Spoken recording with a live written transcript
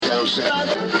no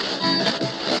sense.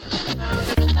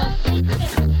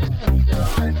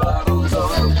 Bottles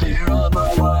of beer on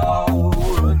the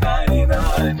wall,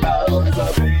 99 bottles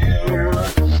of beer.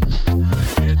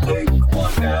 You take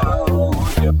one down,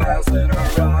 you pass it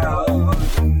around,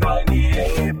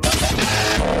 98.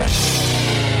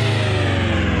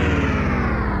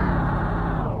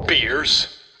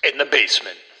 Beers in the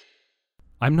basement.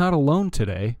 I'm not alone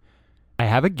today. I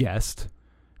have a guest.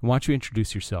 Why don't you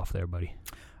introduce yourself there, buddy?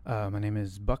 My name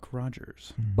is Buck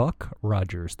Rogers. Buck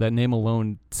Rogers. That name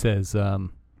alone says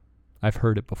I've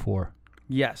heard it before.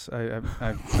 Yes,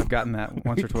 I've gotten that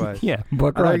once or twice. Yeah, Buck I thought you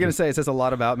were Rogers. going to say it says a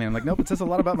lot about me. I'm like, nope, it says a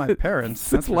lot about my parents.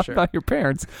 It's That's a for lot sure. about your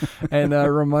parents, and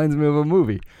reminds me of a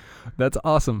movie. That's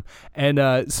awesome.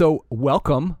 And so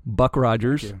welcome, Buck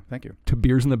Rogers, Thank you. to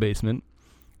Beers in the Basement.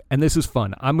 And this is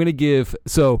fun. I'm going to give...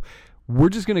 So we're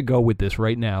just going to go with this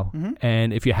right now. Mm-hmm.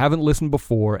 And if you haven't listened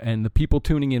before, and the people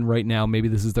tuning in right now, maybe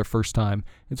this is their first time,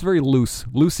 it's very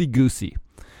loosey-goosey.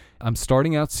 I'm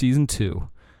starting out season 2.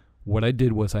 What I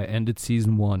did was I ended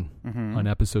season 1 on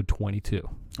episode 22.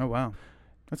 Oh, wow.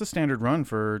 That's a standard run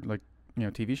for, like,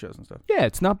 TV shows and stuff. Yeah,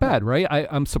 it's not bad, right?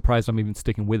 I'm surprised I'm even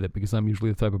sticking with it because I'm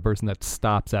usually the type of person that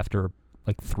stops after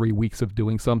like 3 weeks of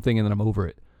doing something and then I'm over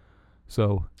it.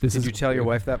 So this Did is. you tell your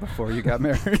wife that before you got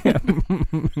married?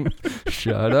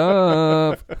 Shut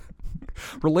up.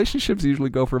 Relationships usually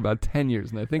go for about 10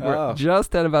 years, and I think we're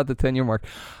just at about the 10-year mark.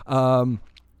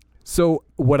 So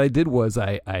what I did was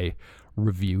I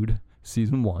reviewed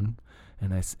season 1,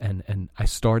 and I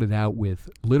started out with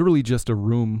literally just a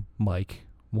room mic,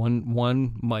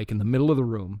 one mic in the middle of the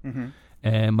room,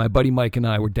 and my buddy Mike and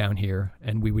I were down here,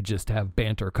 and we would just have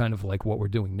banter, kind of like what we're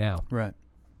doing now. Right.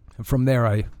 And from there,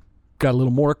 I got a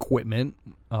little more equipment,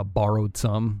 borrowed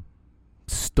some,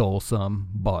 stole some,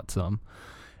 bought some,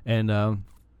 and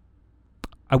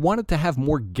I wanted to have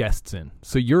more guests in.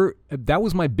 So that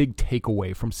was my big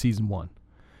takeaway from season 1,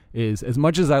 is as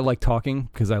much as I like talking,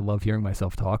 because I love hearing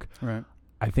myself talk, Right.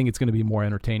 I think it's going to be more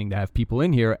entertaining to have people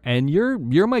in here, and you're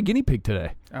my guinea pig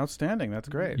today. Outstanding. That's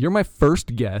great. You're my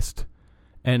first guest,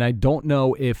 and I don't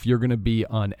know if you're going to be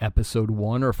on episode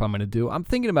 1 or if I'm going to I'm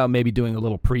thinking about maybe doing a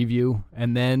little preview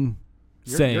and then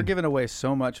You're giving away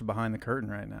so much behind the curtain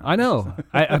right now. I know,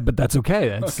 but that's okay.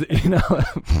 That's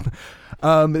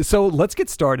so let's get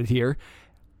started here.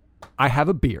 I have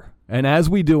a beer, and as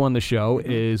we do on the show,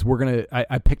 is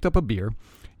I picked up a beer.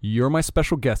 You're my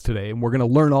special guest today, and we're gonna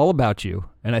learn all about you.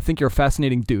 And I think you're a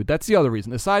fascinating dude. That's the other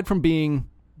reason. Aside from being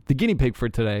the guinea pig for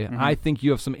today, I think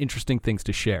you have some interesting things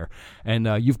to share, and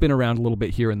you've been around a little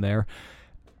bit here and there.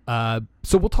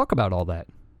 So we'll talk about all that.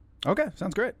 Okay,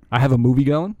 sounds great. I have a movie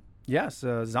going. Yes,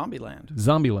 Zombieland.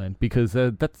 Zombieland, because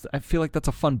I feel like that's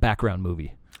a fun background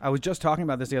movie. I was just talking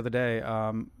about this the other day.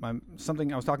 I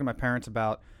was talking to my parents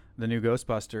about the new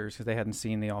Ghostbusters because they hadn't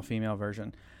seen the all-female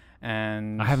version,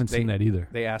 and I haven't seen that either.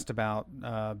 They asked about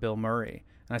Bill Murray,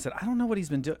 and I said, I don't know what he's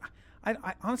been doing.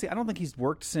 I honestly, I don't think he's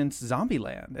worked since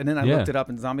Zombieland. And then I looked it up,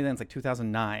 and Zombieland's like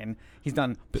 2009. He's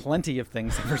done plenty of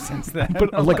things ever since then.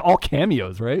 But like all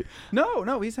cameos, right?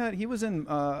 No, he was in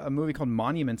a movie called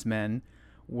Monuments Men,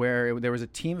 where there was a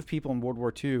team of people in World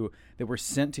War II that were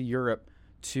sent to Europe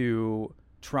to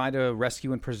try to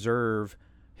rescue and preserve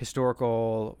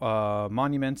historical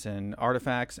monuments and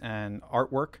artifacts and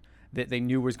artwork that they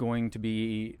knew was going to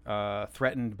be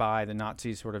threatened by the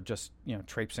Nazis sort of just,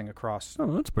 traipsing across Oh,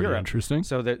 that's pretty Europe. interesting.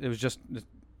 So that it was just a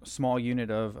small unit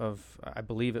of I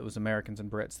believe it was Americans and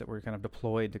Brits that were kind of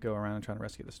deployed to go around and try to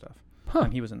rescue the stuff. Huh.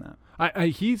 And he was in that.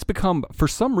 He's become, for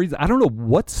some reason, I don't know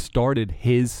what started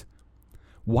his...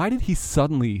 Why did he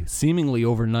suddenly, seemingly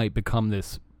overnight, become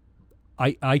this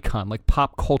icon, like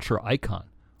pop culture icon?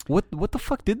 What the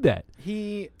fuck did that?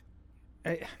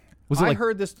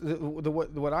 Heard this.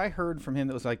 What I heard from him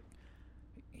that was like,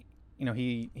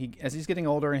 he as he's getting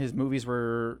older and his movies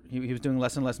he was doing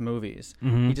less and less movies.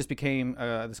 He just became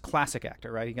this classic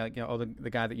actor, right? He got the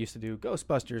guy that used to do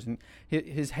Ghostbusters, and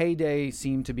his heyday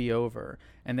seemed to be over.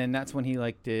 And then that's when he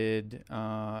did.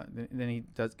 Then he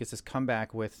gets this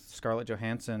comeback with Scarlett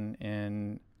Johansson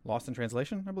in Lost in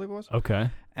Translation, I believe it was. Okay.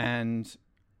 And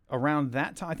around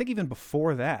that time, I think even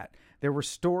before that, there were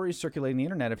stories circulating the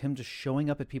internet of him just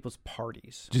showing up at people's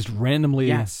parties. Just randomly.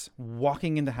 Yes,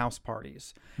 walking into house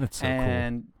parties. That's so cool.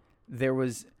 And there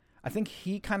was, I think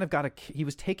he kind of he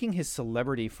was taking his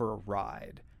celebrity for a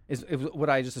ride. Is what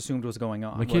I just assumed was going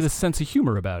on. Like he had a sense of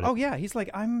humor about it. Oh yeah, he's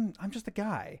like, I'm just a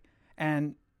guy,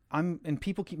 and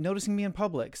people keep noticing me in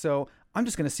public, so I'm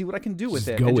just going to see what I can do with Just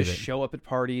it, go and with just it. show up at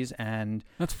parties. And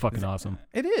That's fucking awesome.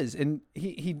 it is, and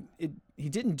he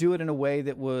didn't do it in a way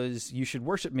that was you should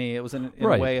worship me. It was in a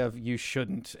Right. way of you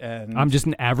shouldn't. And I'm just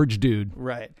an average dude.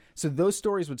 right. So those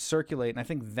stories would circulate, and I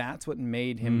think that's what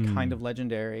made him kind of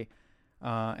legendary.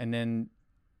 And then,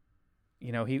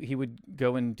 you know, he would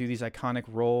go and do these iconic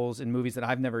roles in movies that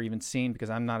I've never even seen because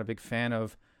I'm not a big fan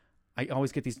of. I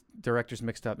always get these directors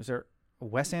mixed up. Is there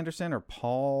Wes Anderson or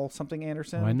Paul something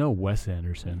Anderson? Well, I know Wes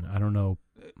Anderson. I don't know.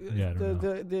 Yeah, I don't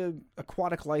know. The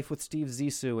Aquatic Life with Steve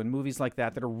Zissou and movies like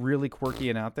that are really quirky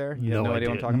and out there. You have No no idea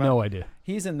what I'm idea. talking about? No idea.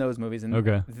 He's in those movies, and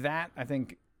Okay. that I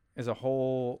think is a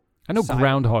whole I know side-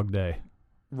 Groundhog Day.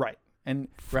 right, and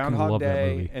Fucking Groundhog love that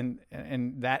Day, movie.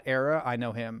 and that era. I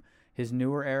know him. His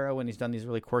newer era when he's done these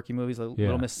really quirky movies, like Yeah.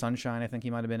 Little Miss Sunshine, I think he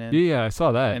might have been in, Yeah, I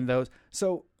saw that. and those.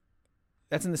 So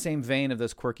that's in the same vein of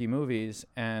those quirky movies,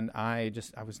 and I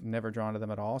was never drawn to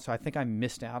them at all. So I think I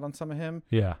missed out on some of him.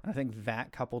 Yeah. I think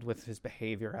that, coupled with his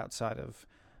behavior outside of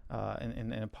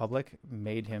in public,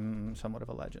 made him somewhat of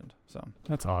a legend. So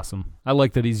That's awesome. I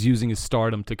like that he's using his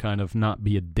stardom to kind of not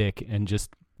be a dick and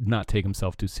just not take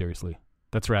himself too seriously.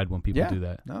 That's rad when people Yeah. do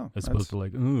that. no, As opposed to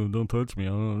like, oh, don't touch me.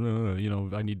 Oh, you know,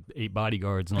 I need 8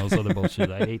 bodyguards and all this other bullshit.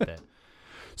 I hate that.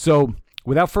 So,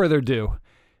 without further ado,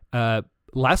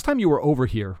 last time you were over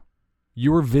here,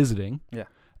 you were visiting. Yeah.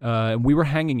 And we were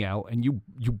hanging out, and you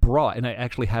brought, and I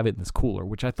actually have it in this cooler,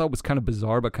 which I thought was kind of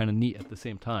bizarre but kind of neat at the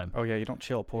same time. Oh yeah, you don't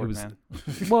chill, poor was- man.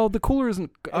 Well, the cooler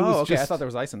isn't. It was Oh, okay. Just, I thought there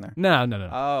was ice in there. No.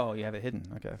 Oh, you have it hidden.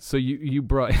 Okay. So you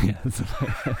brought.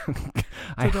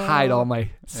 I hide all my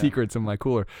secrets in my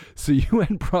cooler. So you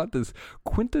had brought this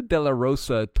Quinta della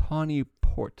Rosa Tawny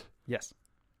Port, Yes.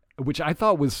 which I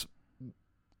thought was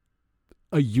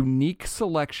a unique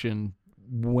selection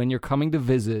when you're coming to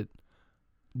visit,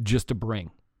 just to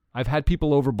bring. I've had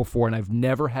people over before, and I've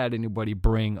never had anybody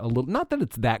bring a little. Not that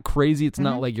it's that crazy. It's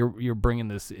not like you're bringing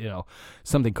this,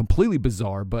 something completely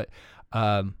bizarre. But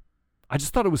I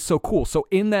just thought it was so cool. So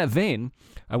in that vein,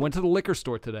 I went to the liquor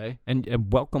store today, and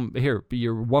welcome here.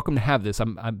 You're welcome to have this.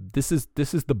 This is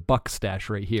the Buck stash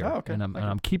right here, Oh, okay. and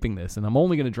I'm keeping this, and I'm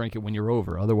only going to drink it when you're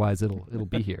over. Otherwise, it'll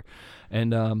be here.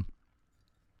 And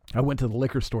I went to the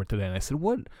liquor store today, and I said,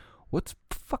 what's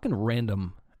fucking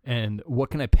random? And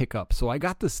what can I pick up? So I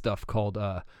got this stuff called,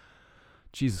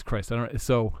 Jesus Christ,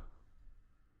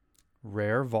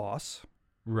 Rare Voss.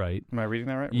 right. Am I reading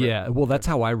that right? Yeah, well, that's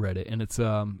how I read it. And it's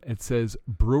it says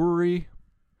Brewery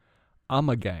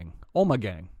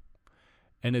Ommegang.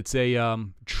 And it's a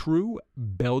true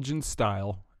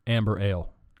Belgian-style amber ale.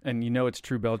 And you know it's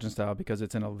true Belgian style because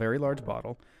it's in a very large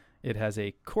bottle. It has a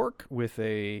cork with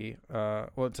a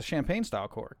it's a champagne style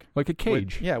cork. Like a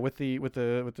cage. With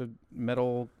the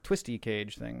metal twisty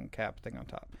cage cap thing on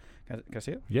top. Can I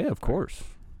see it? Yeah, of course.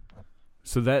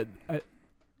 So that,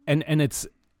 and it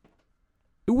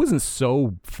wasn't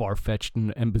so far-fetched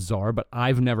and bizarre, but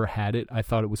I've never had it. I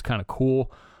thought it was kind of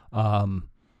cool.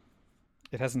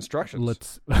 It has instructions.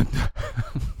 Let's.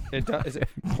 It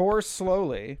pour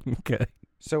slowly Okay.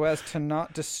 so as to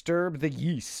not disturb the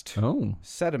yeast Oh.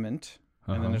 sediment.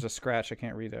 And Uh-huh. then there's a scratch I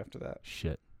can't read after that.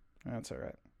 Shit. That's all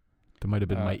right. That might have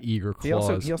been my eager He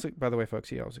claws. also, by the way, folks,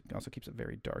 he also keeps it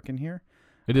very dark in here.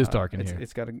 It is dark in it's, here.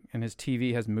 It's got and his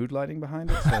TV has mood lighting behind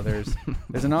it, so there's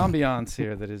an ambiance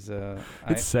here that is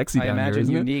It's sexy I down here, imagine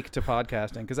isn't it? unique to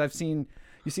podcasting because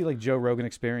you see like Joe Rogan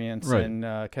Experience Right.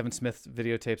 and Kevin Smith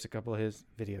videotapes a couple of his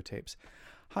videotapes.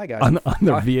 Hi guys, on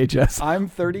the VHS. I'm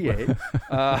 38.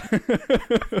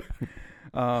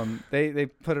 They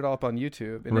put it all up on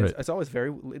YouTube, and Right. it's always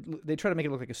they try to make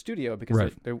it look like a studio because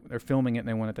Right. they're filming it and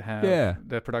they want it to have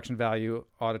the production value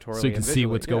auditorily. So you can and see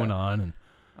visually. what's going on. And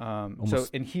So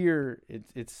almost- in here,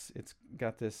 it's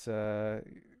got this, I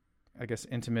guess,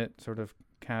 intimate sort of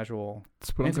casual,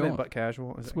 that's what I'm intimate going. but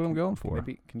casual. That's what I'm going for.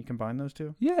 Maybe can you combine those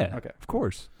two? Yeah. Okay. Of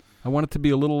course. I want it to be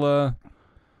a little,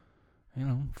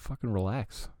 fucking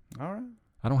relax. All right.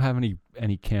 I don't have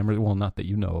any cameras. Well, not that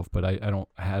you know of, but I don't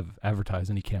have advertised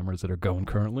any cameras that are going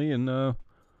currently. And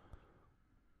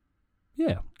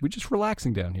yeah, we're just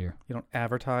relaxing down here. You don't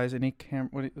advertise any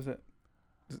What is it?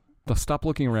 Stop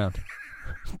looking around.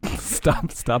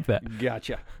 Stop that.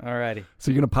 Gotcha. All righty. So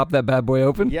you're gonna pop that bad boy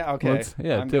open? Yeah. Okay.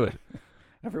 Do it.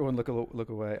 Everyone look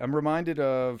away. I'm reminded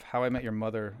of How I Met Your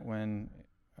Mother when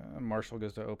Marshall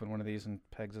goes to open one of these and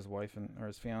pegs his wife or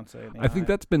his fiance. I think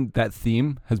that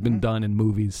theme has been done in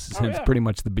movies since yeah. pretty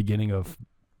much the beginning of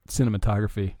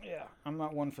cinematography. Yeah, I'm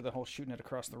not one for the whole shooting it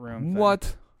across the room thing.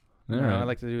 What? All No, right. I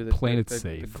like to do Playing it the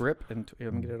safe. grip and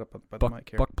let me get it up by the mic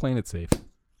here. Buck playing it safe.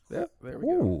 Yeah, there we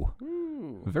go.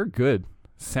 Ooh, very good.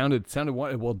 Sounded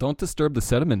well. Don't disturb the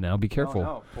sediment now. Be careful.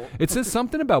 Oh, no. It says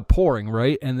something about pouring,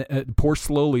 right? And pour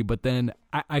slowly, but then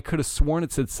I could have sworn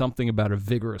it said something about a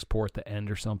vigorous pour at the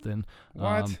end or something.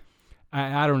 What?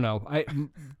 I don't know.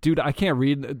 Dude, I can't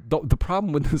read. The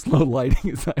problem with this low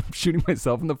lighting is I'm shooting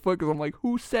myself in the foot because I'm like,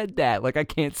 who said that? Like, I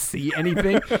can't see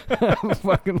anything. I'm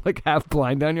fucking like half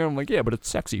blind down here. I'm like, yeah, but it's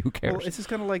sexy. Who cares? Well, it's just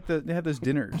kind of like they have those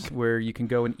dinners where you can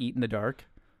go and eat in the dark.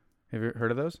 Have you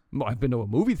heard of those? Well, I've been to a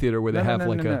movie theater where they have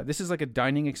No. This is like a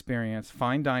dining experience,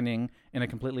 fine dining in a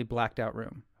completely blacked out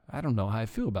room. I don't know how I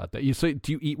feel about that.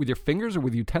 Do you eat with your fingers or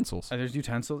with utensils? There's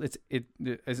utensils.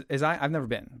 I've never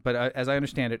been, but as I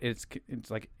understand it,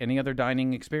 it's like any other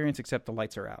dining experience except the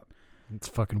lights are out. It's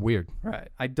fucking weird. Right.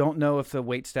 I don't know if the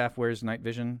wait staff wears night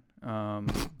vision,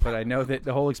 but I know that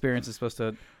the whole experience is supposed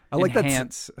to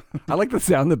enhance. I like the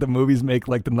sound that the movies make,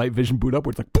 like the night vision boot up,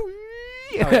 where it's like,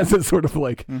 it's a sort of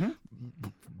like. Mm-hmm.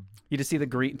 You just see the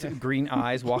green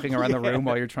eyes walking around the room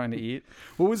while you're trying to eat.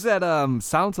 What was that?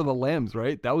 Silence of the Lambs,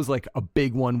 right? That was like a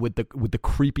big one with the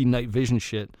creepy night vision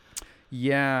shit.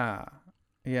 Yeah,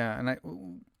 and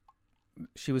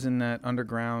she was in that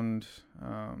underground.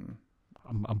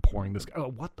 I'm pouring this. Oh,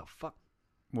 what the fuck?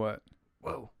 What?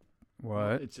 Whoa!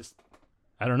 What? It's just.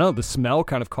 I don't know. The smell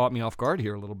kind of caught me off guard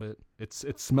here a little bit. It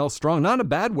smells strong, not in a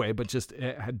bad way, but just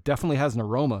it definitely has an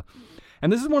aroma.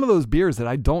 And this is one of those beers that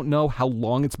I don't know how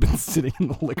long it's been sitting in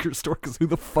the liquor store because who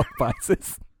the fuck buys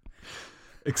this?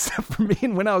 Except for me.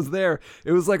 And when I was there,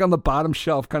 it was like on the bottom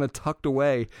shelf, kind of tucked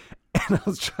away, and I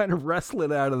was trying to wrestle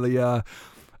it out of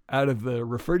the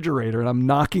refrigerator, and I'm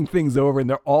knocking things over, and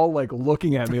they're all like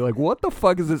looking at me like, "What the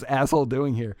fuck is this asshole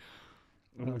doing here?"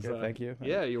 Okay, thank you.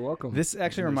 Yeah, you're welcome. This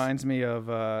actually reminds me of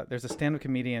there's a stand-up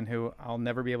comedian who I'll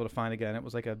never be able to find again. It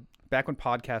was like back when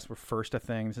podcasts were first a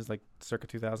thing. This is like circa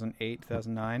 2008,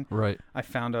 2009. Right. I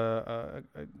found a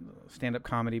stand-up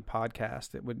comedy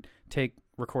podcast that would take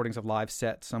recordings of live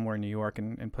sets somewhere in New York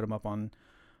and put them up on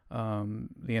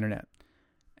the internet.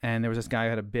 And there was this guy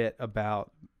who had a bit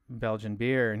about Belgian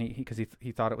beer, and he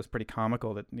he thought it was pretty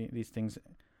comical that these things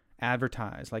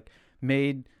advertise, like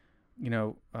made,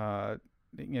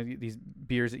 these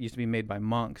beers that used to be made by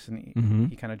monks, and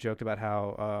he kind of joked about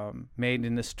how made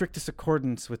in the strictest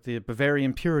accordance with the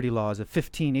Bavarian purity laws of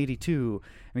 1582.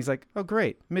 And he's like, "Oh,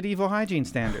 great, medieval hygiene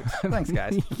standards. Thanks,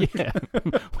 guys." Yeah,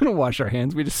 we don't wash our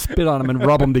hands; we just spit on them and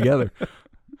rub them together.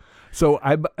 So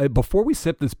I before we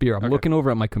sip this beer, I'm looking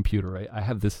over at my computer. Right, I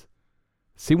have this.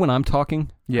 See when I'm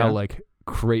talking, how like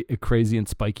crazy and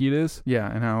spiky it is.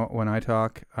 Yeah, and how when I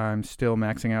talk, I'm still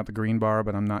maxing out the green bar,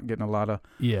 but I'm not getting a lot of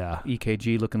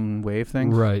EKG looking wave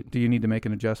things. Right. Do you need to make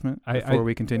an adjustment before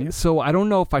we continue? So I don't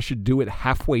know if I should do it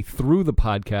halfway through the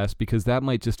podcast because that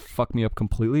might just fuck me up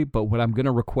completely. But what I'm going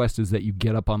to request is that you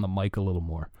get up on the mic a little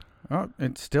more. Oh,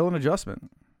 it's still an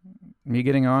adjustment. Me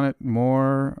getting on it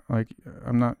more, like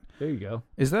I'm not. There you go.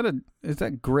 Is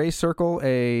that gray circle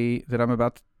that I'm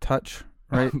about to touch?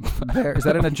 Right there. Is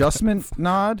that an adjustment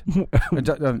nod?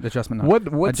 Adjustment nod.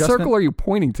 What circle are you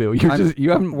pointing to? You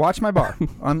haven't watch my bar.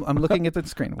 I'm looking at the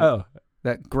screen. Oh,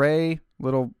 that gray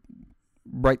little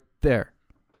right there.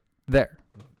 That.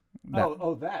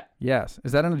 Oh, that. Yes.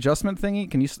 Is that an adjustment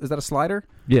thingy? Is that a slider?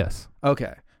 Yes.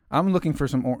 Okay. I'm looking for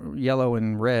some yellow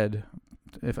and red.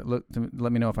 If it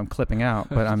let me know if I'm clipping out.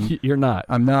 But You're not.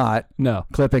 I'm not. No.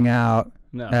 Clipping out.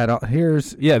 No. At all. There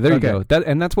you go.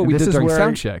 That's what we did during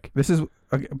sound check. This is.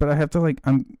 Okay, but I have to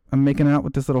I'm making out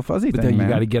with this little fuzzy thing. But then you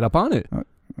got to get up on it.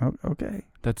 Okay.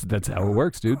 That's how it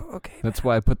works, dude. Okay. That's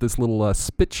why I put this little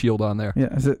spit shield on there.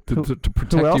 Yeah. Is it to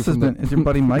protect who else you from has been? Is your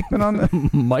buddy Mike been on there?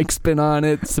 Mike's been on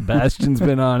it. Sebastian's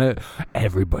been on it.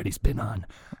 Everybody's been on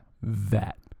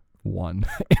that one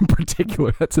in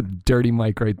particular. That's a dirty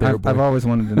mic right there. I've always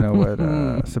wanted to know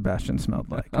what Sebastian smelled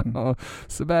like. Oh,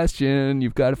 Sebastian,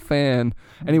 you've got a fan.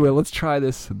 Anyway, let's try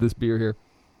this beer here.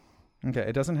 Okay,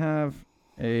 it doesn't have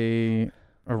a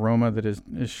aroma that is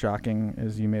shocking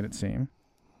as you made it seem.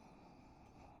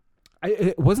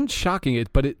 It wasn't shocking,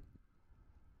 but it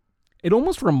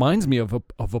almost reminds me of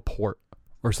a port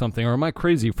or something. Or am I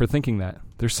crazy for thinking that?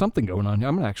 There's something going on here.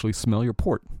 I'm gonna actually smell your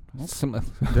port.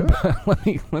 Let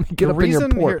me get up in your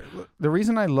port. The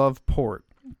reason I love port,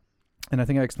 and I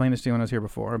think I explained this to you when I was here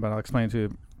before, but I'll explain it to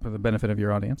you for the benefit of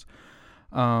your audience.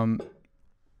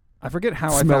 I forget how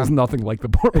it smells nothing like the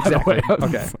port. Exactly. By the way.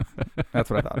 Okay,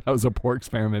 that's what I thought. That was a port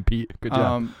experiment, Pete. Good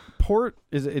job. Port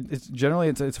it's generally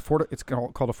it's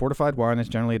called a fortified wine. It's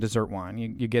generally a dessert wine.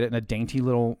 You get it in a dainty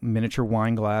little miniature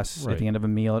wine glass at the end of a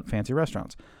meal at fancy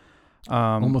restaurants.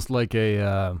 Almost like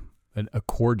a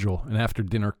cordial, an after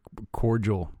dinner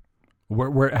cordial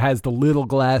where it has the little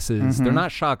glasses. Mm-hmm. They're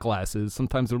not shot glasses.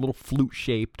 Sometimes they're little flute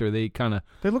shaped, or they kind of.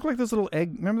 They look like those little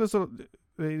egg. Remember those little?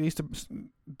 They used to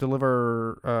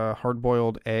deliver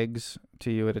hard-boiled eggs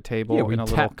to you at a table Yeah, we in a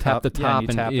little cup. tap the top, you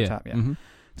tap the top. Yeah, Mhm.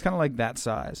 it's kind of like that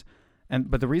size.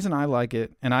 But the reason I like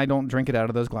it, and I don't drink it out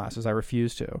of those glasses. I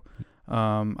refuse to.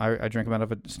 I drink them out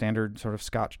of a standard sort of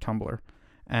Scotch tumbler,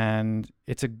 and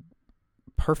it's a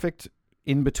perfect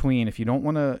in between. If you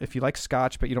like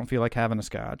Scotch but you don't feel like having a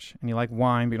Scotch, and you like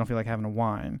wine but you don't feel like having a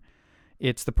wine,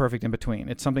 it's the perfect in between.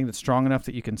 It's something that's strong enough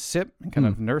that you can sip and kind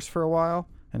of nurse for a while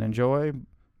and enjoy,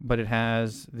 but it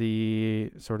has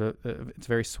the sort of it's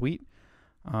very sweet.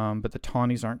 But the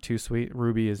tawnies aren't too sweet.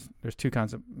 Ruby is there's two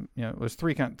kinds of there's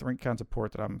three kinds of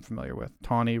port that I'm familiar with: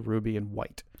 tawny, ruby, and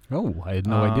white. Oh, I had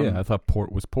no idea. I thought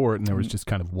port was port, and there was just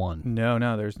kind of one. No.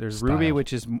 There's Style. ruby,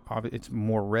 which is it's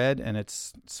more red and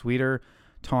it's sweeter.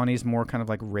 Tawny's more kind of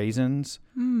like raisins.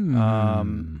 I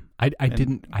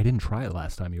didn't try it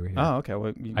last time you were here. Oh, okay.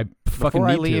 Well, I fucking before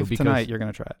I need to leave because- tonight, you're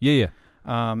gonna try it. Yeah.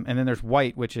 And then there's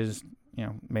white, which is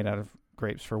made out of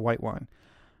grapes for white wine.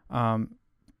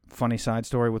 Funny side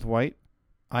story with white.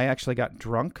 I actually got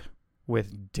drunk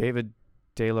with David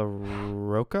De La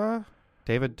Rocha.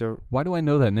 Why do I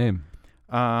know that name?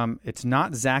 It's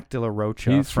not Zach De La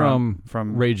Rocha. He's from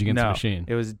Rage Against the no, Machine.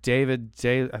 It was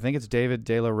I think it's David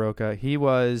De La Rocha. He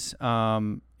was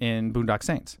in Boondock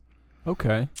Saints.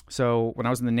 Okay. So when I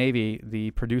was in the Navy,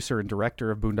 the producer and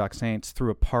director of Boondock Saints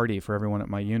threw a party for everyone at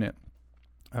my unit,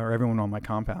 or everyone on my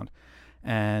compound,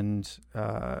 and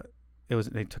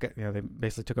they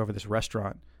basically took over this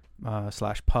restaurant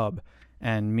 / pub,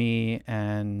 and me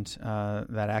and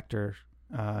that actor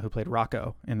who played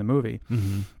Rocco in the movie,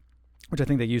 which I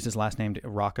think they used his last name,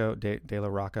 Rocco De La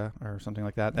Rocca or something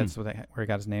like that. That's where he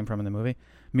got his name from in the movie.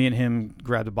 Me and him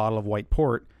grabbed a bottle of white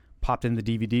port, popped in the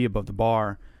DVD above the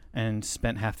bar, and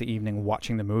spent half the evening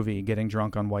watching the movie, getting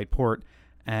drunk on white port.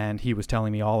 And he was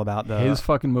telling me all about his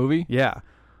fucking movie. Yeah.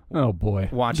 Oh boy.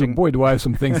 Watching. Boy, do I have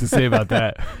some things to say about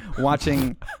that.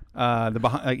 Watching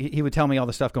he would tell me all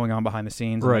the stuff going on behind the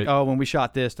scenes. Right. Like, when we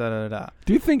shot this, da da da.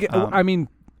 Do you think? I mean,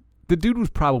 the dude was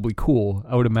probably cool,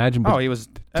 I would imagine. But he was.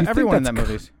 do you Everyone in think that that's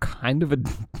movie's kind of a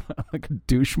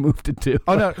douche move to do.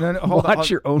 Oh no! Hold on. Watch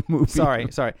your own movie.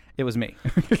 Sorry. It was me.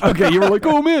 Okay, you were like,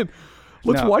 oh man,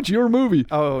 let's watch your movie.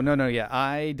 Oh no! Yeah,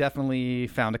 I definitely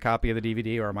found a copy of the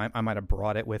DVD, or I might have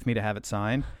brought it with me to have it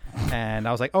signed. And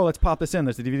I was like, oh, let's pop this in.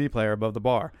 There's a DVD player above the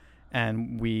bar,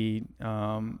 and we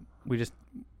just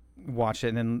watched it.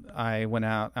 And then I went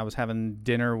out. I was having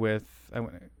dinner with,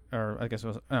 I guess it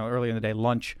was earlier in the day,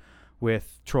 lunch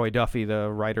with Troy Duffy, the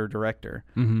writer-director.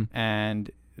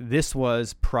 And this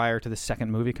was prior to the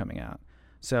second movie coming out.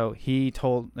 So he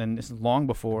told, and this is long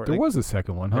before. There was a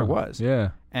second one, huh? There was.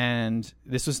 Yeah. And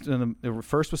this was, the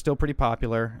first was still pretty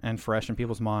popular and fresh in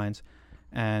people's minds.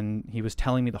 And he was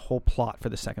telling me the whole plot for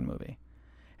the second movie.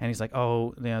 And he's like,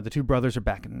 the two brothers are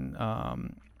back in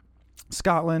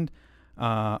Scotland,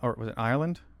 or was it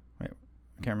Ireland? Wait,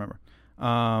 I can't remember.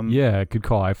 Yeah, good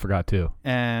call. I forgot too.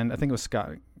 And I think it was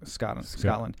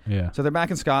Scotland. Yeah. So they're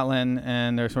back in Scotland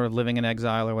and they're sort of living in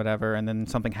exile or whatever. And then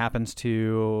something happens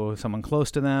to someone close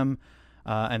to them,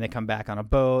 and they come back on a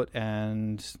boat,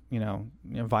 and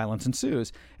violence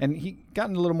ensues. And he got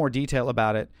into a little more detail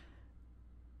about it.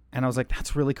 And I was like,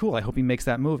 that's really cool. I hope he makes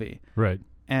that movie. Right.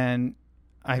 And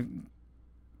I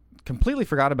completely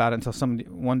forgot about it until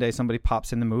one day somebody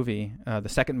pops in the movie, the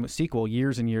second sequel,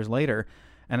 years and years later.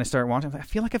 And I started watching. I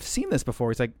feel like I've seen this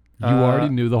before. He's like, you already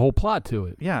knew the whole plot to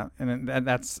it. Yeah. And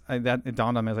it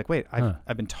dawned on me. I was like, wait,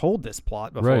 I've been told this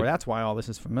plot before. Right. That's why all this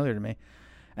is familiar to me.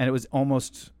 And it was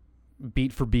almost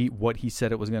beat for beat what he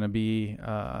said it was going to be.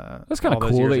 That's kind of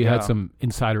cool that you had some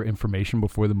insider information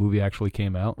before the movie actually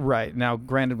came out. Right. Now,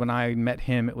 granted, when I met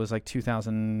him, it was like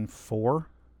 2004.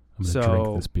 I'm going to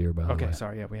drink this beer, by the way. Okay,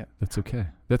 sorry. Yeah, we have. That's okay.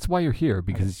 That's why you're here,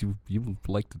 because you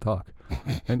like to talk.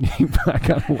 And I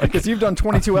kind of like because you've done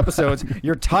 22 episodes.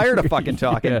 You're tired of fucking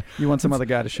talking. Yeah. You want some other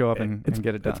guy to show up and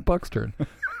get it done. It's Buck's turn.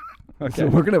 Okay. So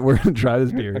we're gonna try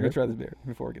this beer. I'm going to try this beer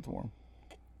before it gets warm.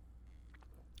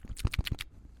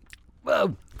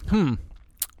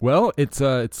 Well, it's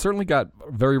certainly got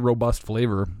very robust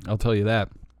flavor. I'll tell you that.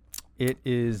 It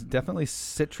is definitely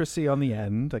citrusy on the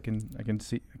end. I can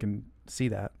see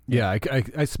that. Yeah,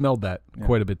 I smelled that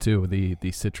quite a bit too.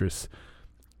 The citrus.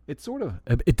 It sort of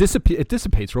it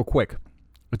dissipates real quick.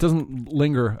 It doesn't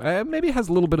linger. Maybe it has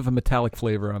a little bit of a metallic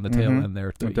flavor on the tail end there.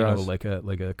 It does. Like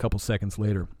a couple seconds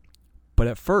later. But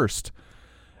at first,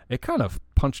 it kind of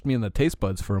punched me in the taste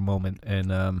buds for a moment,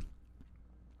 and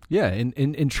Yeah,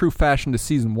 in true fashion to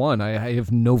season 1, I have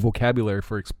no vocabulary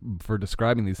for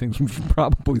describing these things, which is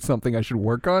probably something I should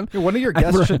work on. Yeah, one of your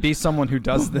guests should be someone who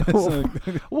does this.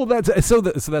 Well, that's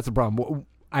a problem.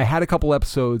 I had a couple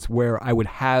episodes where I would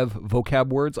have vocab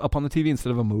words up on the TV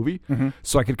instead of a movie,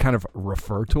 so I could kind of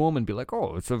refer to them and be like,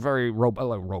 "Oh, it's a very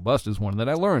robust is one that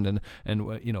I learned," and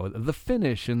the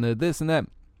finish and the this and that.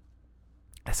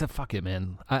 I said, fuck it,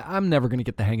 man. I'm never going to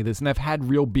get the hang of this. And I've had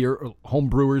real beer home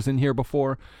brewers in here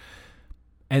before,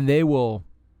 and they'll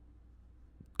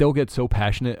get so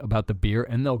passionate about the beer,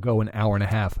 and they'll go an hour and a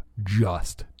half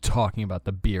just talking about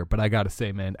the beer. But I got to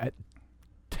say, man, at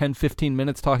 10, 15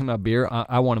 minutes talking about beer,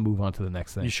 I want to move on to the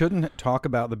next thing. You shouldn't talk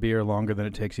about the beer longer than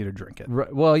it takes you to drink it.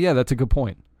 Right, well, yeah, that's a good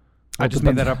point. I just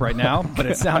made that up right now, but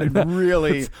it sounded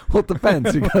really... Well, it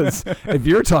depends, because if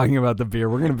you're talking about the beer,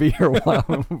 we're going to be here a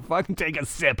while. Fucking take a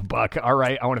sip, Buck. All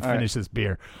right, I want to finish this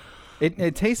beer.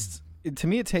 It tastes... To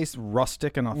me, it tastes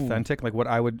rustic and authentic, like what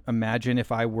I would imagine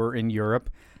if I were in Europe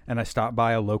and I stopped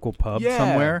by a local pub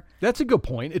somewhere. That's a good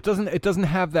point. It doesn't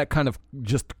have that kind of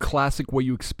just classic what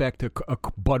you expect a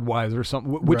Budweiser or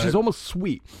something, which is almost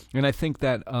sweet. And I think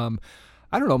that...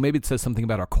 I don't know, maybe it says something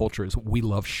about our culture is we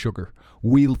love sugar.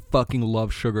 We fucking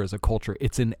love sugar as a culture.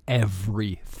 It's in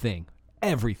everything.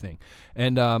 Everything.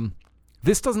 And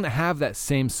this doesn't have that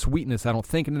same sweetness, I don't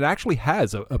think, and it actually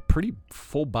has a pretty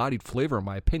full-bodied flavor, in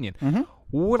my opinion. Mm-hmm.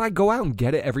 Would I go out and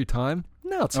get it every time?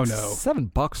 No, it's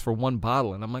 $7 for one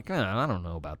bottle, and I'm like, I don't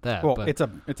know about that. Well, but it's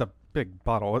a big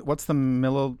bottle. What's the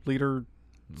milliliter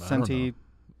centi?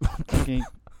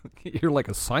 You're like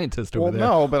a scientist over there.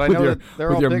 Well, no, but I know that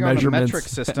they're all big on the metric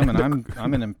system, and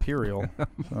I'm an imperial.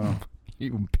 So.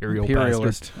 You imperialist.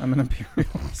 Imperialist. I'm an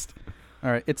imperialist. All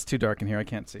right, it's too dark in here. I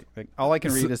can't see. Like, all I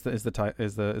can read is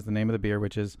the name of the beer,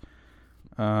 which is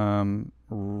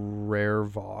Rare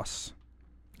Voss,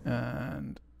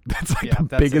 and that's like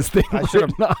the biggest thing. I'm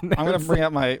going to bring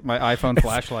out my iPhone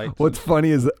flashlight. What's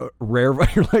funny is Rare.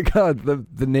 You're like,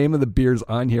 the name of the beer's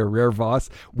on here, Rare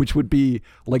Voss, which would be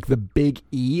like the big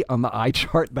E on the eye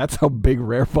chart. That's how big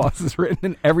Rare Voss is written,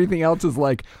 and everything else is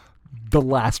like the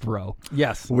last row.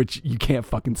 Yes, which you can't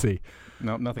fucking see.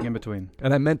 No, nothing in between.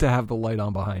 And I meant to have the light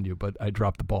on behind you, but I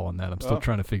dropped the ball on that. I'm still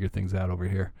trying to figure things out over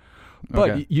here.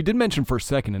 But you did mention for a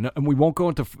second, and we won't go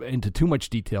into too much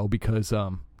detail because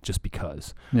just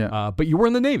because. Yeah. But you were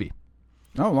in the Navy.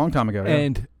 Oh, a long time ago. Yeah.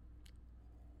 And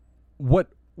what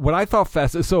I thought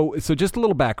so just a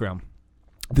little background.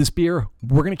 This beer,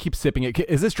 we're going to keep sipping it.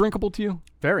 Is this drinkable to you?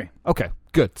 Very. Okay,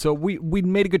 good. So we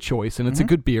made a good choice, and it's a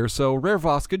good beer. So Rare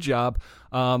Voss, good job.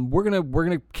 We're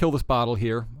gonna kill this bottle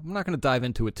here. I'm not going to dive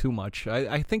into it too much.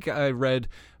 I think I read,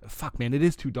 fuck man, it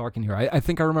is too dark in here. I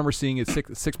think I remember seeing it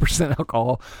 6%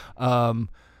 alcohol,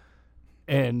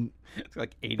 and it's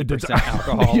like 80%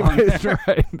 alcohol. That's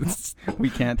right. We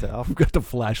can't tell. I've got the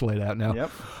flashlight out now.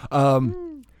 Yep.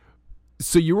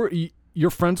 So you're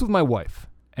friends with my wife.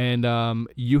 And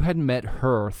you had met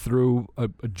her through a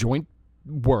joint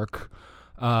work.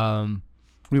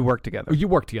 We worked together. You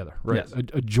worked together, right? Yes.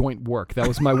 A joint work. That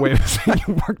was my way of saying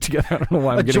you worked together. I don't know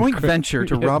why I'm getting joint venture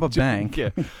to rob a bank.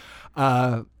 Yeah.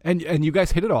 And you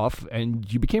guys hit it off,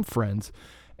 and you became friends.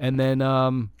 And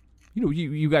then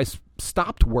you guys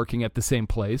stopped working at the same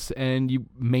place, and you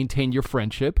maintained your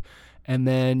friendship. And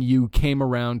then you came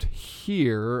around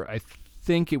here. I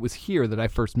think it was here that I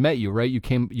first met you, right? You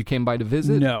came by to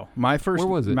visit? No. Where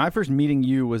was it? My first meeting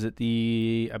you was at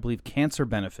the, I believe, cancer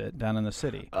benefit down in the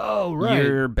city. Oh, right.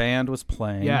 Your band was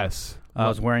playing. Yes. I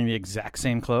was wearing the exact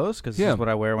same clothes because this is what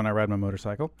I wear when I ride my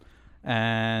motorcycle.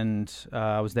 And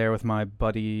I was there with my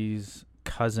buddy's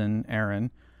cousin,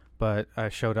 Aaron, but I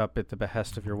showed up at the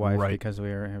behest of your wife because we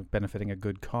were benefiting a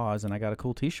good cause, and I got a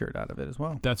cool T-shirt out of it as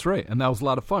well. That's right, and that was a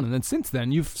lot of fun. And then since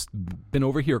then, you've been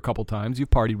over here a couple times.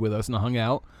 You've partied with us and hung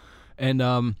out,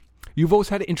 and you've always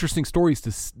had interesting stories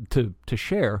to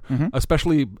share. Mm-hmm.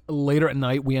 Especially later at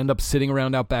night, we end up sitting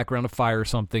around out back around a fire or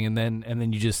something, and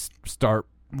then you just start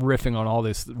riffing on all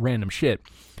this random shit.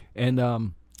 And are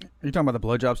you talking about the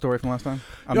blowjob story from last time?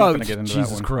 I'm not going to get into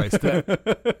Jesus that one. Christ.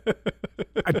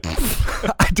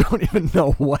 I don't even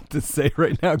know what to say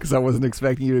right now because I wasn't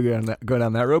expecting you to go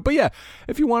down that road. But yeah,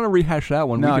 if you want to rehash that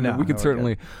one, we can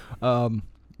certainly. No,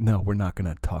 we're not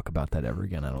going to talk about that ever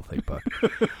again, I don't think, Buck.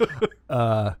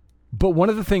 But one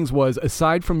of the things was,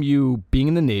 aside from you being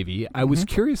in the Navy, I was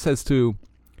curious as to,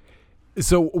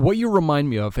 so what you remind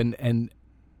me of, and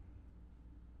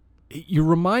you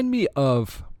remind me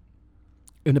of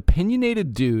an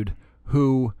opinionated dude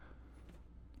who,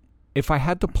 if I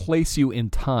had to place you in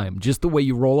time, just the way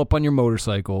you roll up on your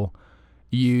motorcycle,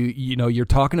 you're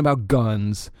talking about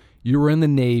guns, you were in the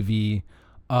Navy,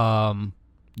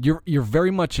 you're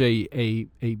very much a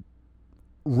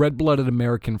red-blooded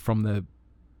American from the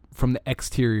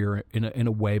exterior in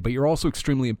a way, but you're also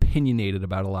extremely opinionated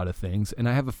about a lot of things. And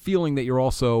I have a feeling that you're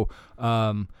also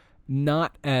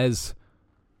not as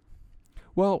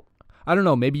well. I don't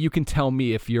know. Maybe you can tell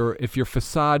me if your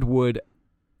facade would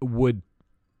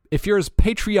if you're as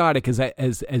patriotic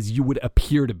as you would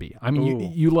appear to be. I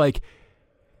mean, you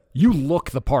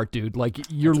look the part, dude. Like,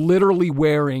 you're literally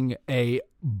wearing a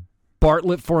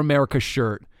Bartlett for America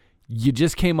shirt. You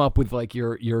just came up with like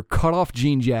your cut off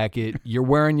jean jacket. You're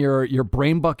wearing your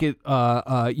brain bucket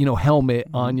helmet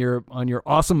on your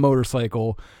awesome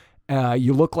motorcycle.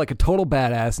 You look like a total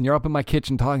badass, and you're up in my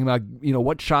kitchen talking about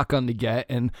what shotgun to get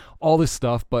and all this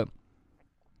stuff. But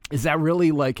is that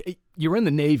really like, you're in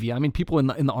the Navy? I mean, people in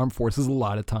the armed forces a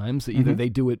lot of times either they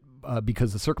do it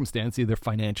because of circumstance, either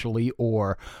financially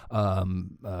or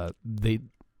they.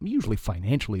 Usually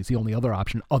financially is the only other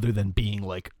option other than being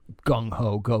like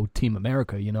gung-ho, go Team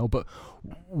America, But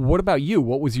what about you?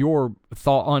 What was your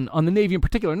thought on the Navy in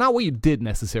particular? Not what you did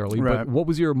necessarily, but what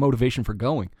was your motivation for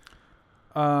going?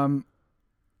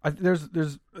 There's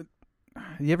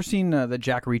you ever seen the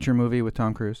Jack Reacher movie with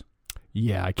Tom Cruise?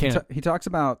 Yeah, I can't. He talks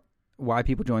about why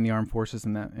people join the armed forces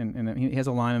and he has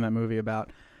a line in that movie about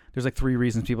there's like 3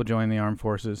 reasons people join the armed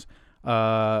forces.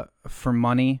 For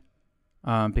money,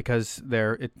 because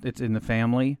it's in the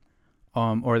family,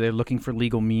 or they're looking for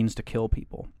legal means to kill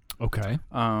people. Okay.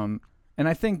 And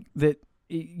I think that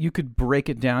you could break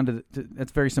it down to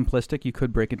that's very simplistic. You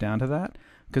could break it down to that,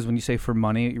 because when you say for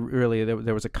money, really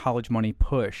there was a college money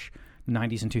push.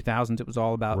 90s and 2000s, it was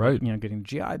all about getting the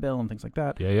GI Bill and things like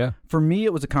that. Yeah. For me,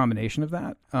 it was a combination of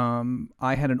that.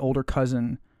 I had an older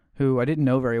cousin who I didn't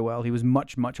know very well. He was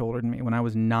much, much older than me. When I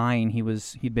was 9,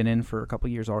 he'd been in for a couple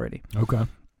of years already. Okay.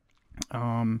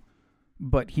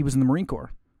 But he was in the Marine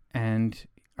Corps, and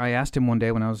I asked him one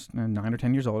day when I was 9 or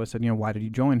 10 years old. I said, why did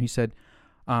you join? He said,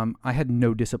 I had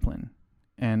no discipline,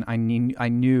 and I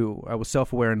knew I was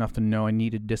self-aware enough to know I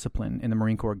needed discipline, and the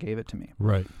Marine Corps gave it to me.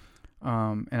 Right.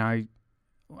 And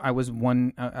I was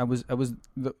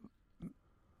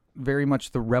very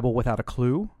much the rebel without a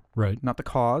clue. Right. Not the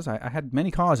cause. I had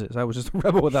many causes. I was just a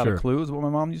rebel without a clue, is what my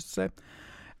mom used to say.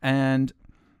 And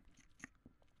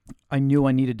I knew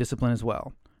I needed discipline as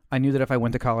well. I knew that if I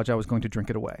went to college, I was going to drink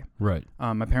it away. Right.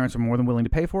 My parents were more than willing to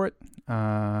pay for it.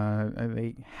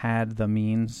 They had the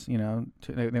means,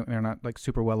 they're not like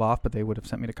super well off, but they would have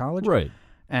sent me to college. Right.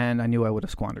 And I knew I would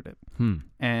have squandered it.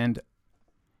 And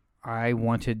I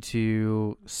wanted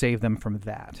to save them from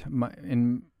that.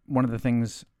 And one of the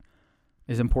things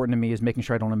is important to me is making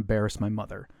sure I don't embarrass my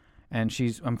mother. And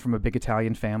I'm from a big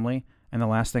Italian family, and the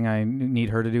last thing I need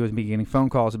her to do is be getting phone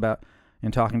calls about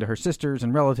and talking to her sisters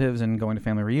and relatives and going to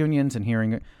family reunions and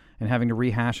hearing and having to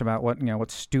rehash about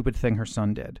what stupid thing her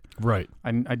son did. Right.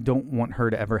 I don't want her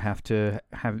to ever have to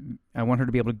have. I want her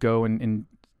to be able to go and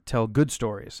tell good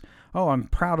stories. Oh, I'm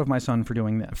proud of my son for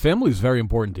doing this. Family is very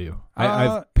important to you.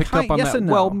 I've picked up on yes that. And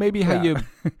no. Well, maybe how you.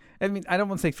 I mean, I don't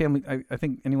want to say family. I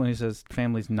think anyone who says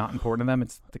family is not important to them,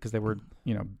 it's because they were,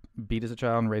 beat as a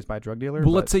child and raised by a drug dealer.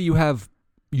 Well, let's say you have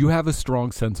a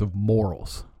strong sense of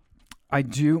morals. I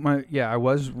do.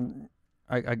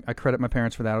 I credit my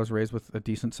parents for that. I was raised with a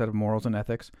decent set of morals and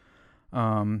ethics.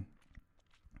 But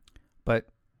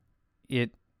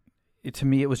it to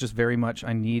me, it was just very much,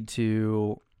 I need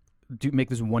to make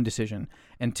this one decision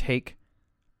and take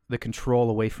the control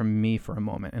away from me for a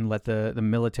moment and let the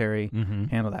military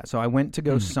handle that. So I went to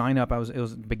go sign up. It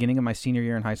was the beginning of my senior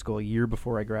year in high school, a year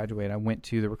before I graduated. I went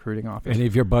to the recruiting office. Any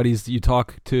of your buddies that you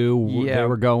talked to, they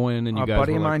were going, and you guys were a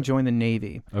buddy of mine joined the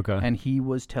Navy. Okay. And he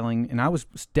was telling, and I was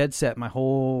dead set my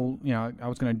whole, I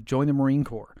was going to join the Marine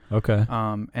Corps. Okay.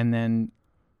 And then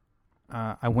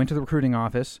I went to the recruiting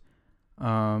office,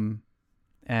 and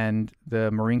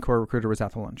the Marine Corps recruiter was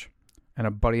out to lunch. And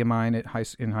a buddy of mine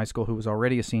in high school who was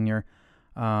already a senior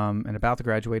and about to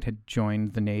graduate had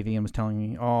joined the Navy and was telling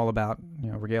me all about,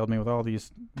 regaled me with all these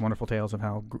wonderful tales of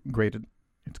how great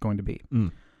it's going to be.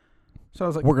 So I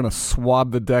was like, we're going to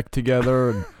swab the deck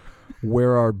together and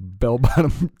wear our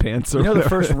bell-bottom pants. Or the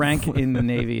first rank in the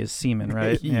Navy is seaman,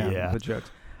 right? Yeah. The jokes.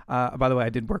 By the way, I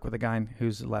did work with a guy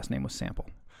whose last name was Sample.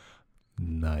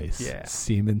 Nice. Yeah.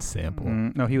 Seaman Sample.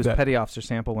 No, he was Petty Officer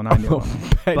Sample when I knew him.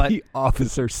 Petty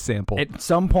Officer Sample. At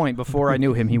some point before I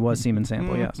knew him, he was Seaman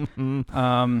Sample, yes.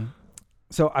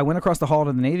 So I went across the hall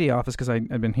to the Navy office because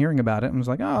I'd been hearing about it and was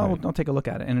like, I'll take a look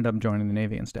at it. Ended up joining the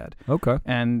Navy instead. Okay.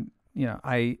 And,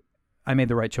 I made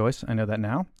the right choice. I know that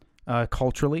now.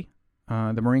 Culturally,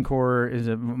 the Marine Corps is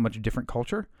a much different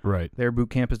culture. Right. Their boot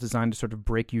camp is designed to sort of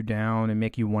break you down and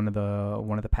make you one of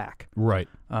the pack. Right.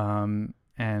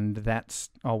 and that's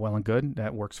all well and good.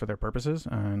 That works for their purposes,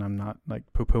 and I'm not like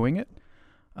poo-pooing it.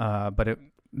 But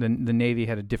the Navy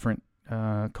had a different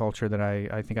culture that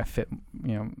I think I fit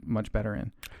much better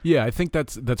in. Yeah, I think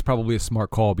that's probably a smart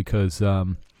call because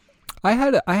I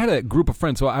had a group of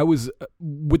friends. So I was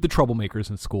with the troublemakers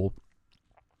in school,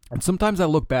 and sometimes I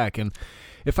look back and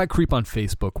if I creep on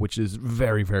Facebook, which is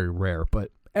very, very rare,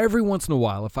 but every once in a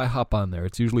while, if I hop on there,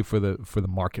 it's usually for the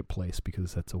marketplace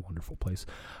because that's a wonderful place.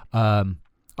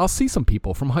 I'll see some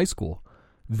people from high school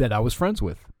that I was friends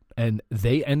with, and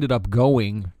they ended up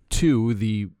going to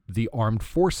the armed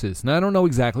forces. Now, I don't know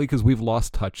exactly because we've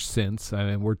lost touch since. I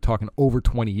mean, we're talking over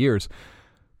 20 years.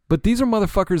 But these are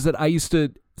motherfuckers that I used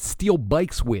to steal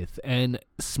bikes with and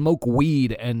smoke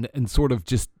weed and sort of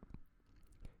just,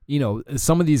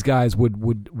 some of these guys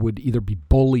would either be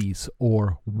bullies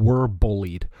or were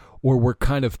bullied or were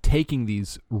kind of taking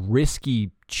these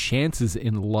risky chances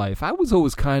in life. I was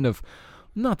always kind of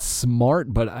not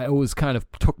smart, but I always kind of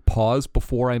took pause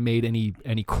before I made any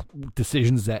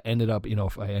decisions that ended up,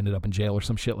 if I ended up in jail or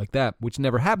some shit like that, which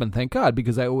never happened, thank God,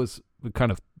 because I always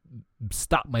kind of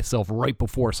stopped myself right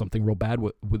before something real bad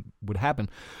would happen.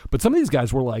 But some of these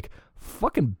guys were like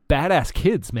fucking badass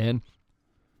kids, man.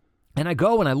 And I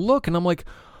go and I look and I'm like,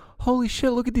 holy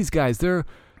shit, look at these guys. They're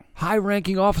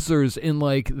high-ranking officers in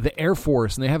like the Air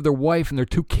Force, and they have their wife and their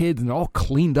 2 kids, and they're all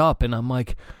cleaned up. And I'm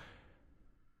like,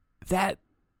 that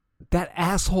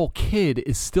asshole kid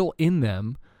is still in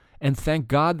them, and thank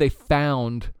God they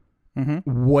found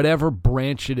whatever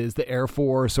branch it is, the Air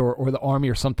Force or the Army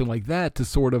or something like that, to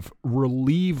sort of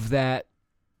relieve that,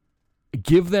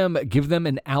 give them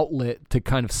an outlet to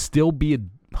kind of still be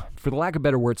for the lack of a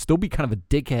better word, still be kind of a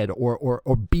dickhead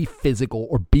or be physical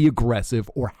or be aggressive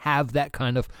or have that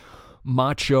kind of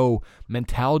macho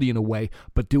mentality in a way,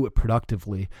 but do it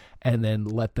productively, and then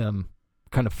let them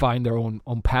kind of find their own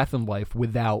path in life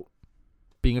without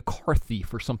being a car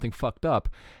thief or something fucked up.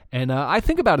 And I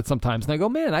think about it sometimes, and I go,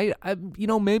 man, I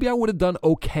maybe I would have done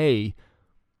okay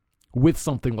with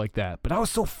something like that, but I was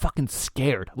so fucking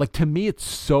scared. Like, to me, it's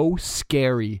so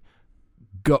scary.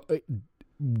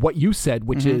 What you said,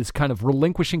 which is kind of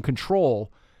relinquishing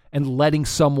control and letting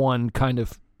someone kind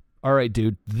of, all right,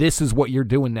 dude, this is what you're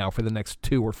doing now for the next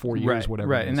 2 or 4 years, whatever.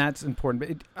 Right, and that's important.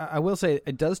 But I will say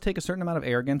it does take a certain amount of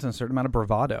arrogance and a certain amount of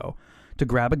bravado to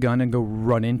grab a gun and go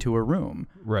run into a room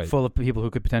full of people who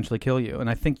could potentially kill you. And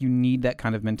I think you need that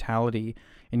kind of mentality,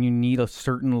 and you need a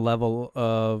certain level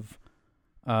of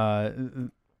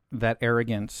that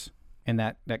arrogance and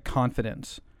that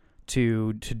confidence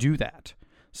to do that.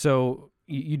 So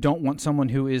you don't want someone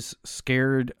who is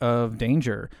scared of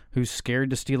danger, who's scared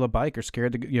to steal a bike or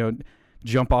scared to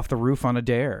jump off the roof on a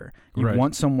dare. You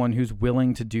want someone who's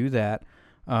willing to do that.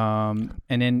 And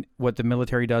then what the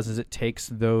military does is it takes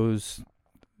those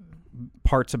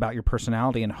parts about your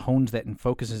personality and hones that and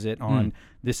focuses it on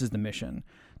this is the mission.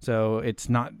 So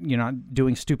you're not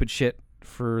doing stupid shit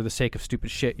for the sake of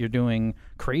stupid shit. You're doing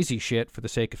crazy shit for the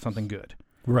sake of something good.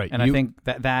 Right. And I think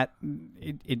that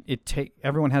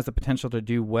everyone has the potential to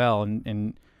do well,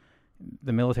 and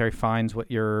the military finds what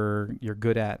you're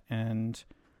good at and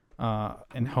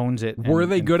hones it. Were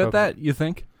they good at that, you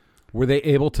think? Were they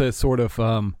able to sort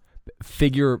of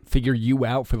figure you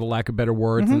out, for the lack of better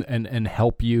words, and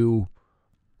help you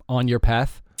on your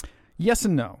path? Yes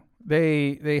and no.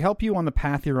 They help you on the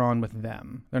path you're on with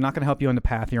them. They're not going to help you on the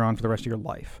path you're on for the rest of your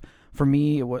life. For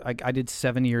me, I did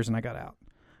 7 years and I got out.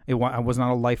 I was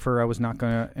not a lifer. I was not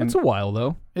going to... It's a while,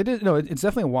 though. It is. No, it's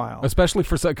definitely a while. Especially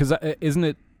for... Because isn't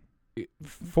it...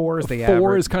 4 is the average.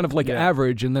 4 is kind of like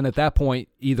average, and then at that point,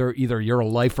 either you're a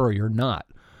lifer or you're not.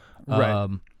 Right.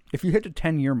 If you hit the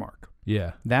 10-year mark,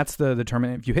 that's the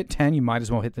determinant. If you hit 10, you might as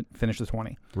well finish the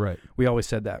 20. Right. We always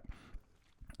said that.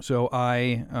 So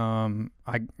I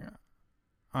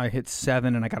hit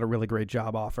 7, and I got a really great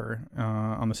job offer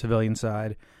on the civilian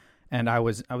side, and I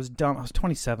was dumb. I was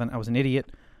 27. I was an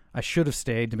idiot. I should have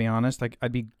stayed, to be honest. Like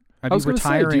I'd be retiring.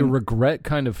 Say, do you regret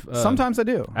kind of? Sometimes I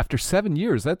do. After 7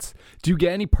 years, do you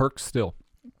get any perks still?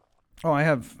 Oh, I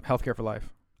have healthcare for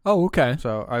life. Oh, okay.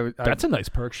 So that's a nice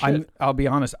perk. Shit. I'll be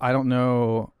honest. I don't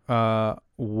know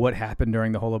what happened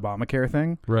during the whole Obamacare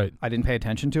thing. Right. I didn't pay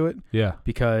attention to it. Yeah.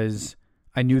 Because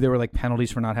I knew there were like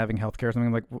penalties for not having healthcare or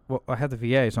something. Like, well, I have the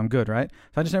VA, so I'm good, right?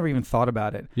 So I just never even thought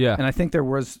about it. Yeah. And I think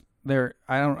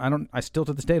I still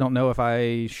to this day don't know if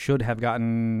I should have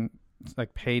gotten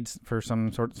like paid for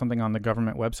something on the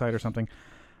government website or something.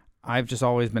 I've just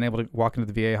always been able to walk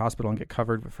into the VA hospital and get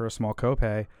covered for a small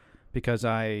copay because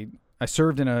I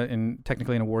served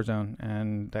technically in a war zone,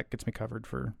 and that gets me covered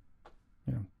for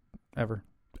ever.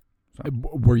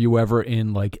 Were you ever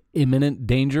in like imminent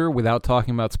danger without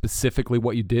talking about specifically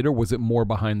what you did, or was it more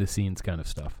behind the scenes kind of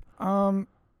stuff?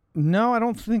 No, I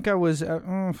don't think I was.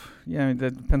 Yeah,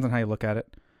 that depends on how you look at it.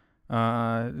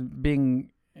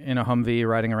 Being in a Humvee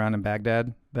riding around in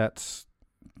Baghdad, that's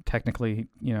technically,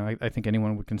 I think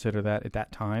anyone would consider that at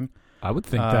that time. I would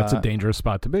think that's a dangerous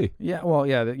spot to be. Yeah, well,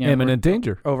 yeah. Imminent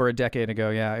danger. Over a decade ago,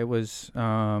 yeah, it was,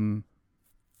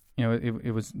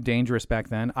 it was dangerous back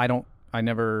then. I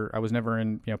was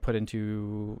never put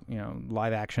into,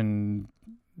 live action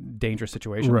dangerous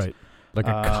situations. Right. Like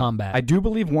a combat. I do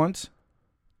believe once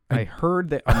I heard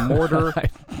that a mortar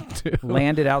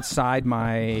landed outside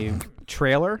my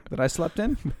trailer that I slept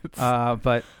in,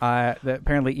 but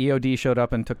apparently EOD showed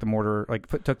up and took the mortar,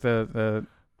 took the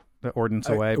ordnance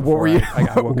away. What were you? I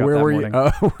woke up that morning.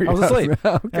 I was asleep.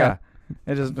 Okay. Yeah.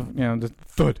 It just just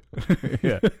thud.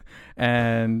 Yeah.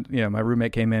 And my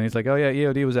roommate came in. He's like, "Oh yeah,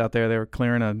 EOD was out there. They were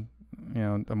clearing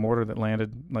a mortar that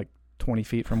landed like 20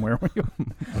 feet from where we were."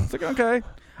 It's like, okay.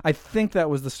 I think that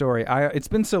was the story. It's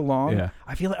been so long. Yeah.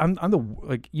 I feel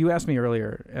like you asked me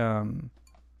earlier.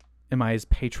 Am I as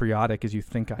patriotic as you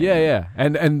think I am? Yeah.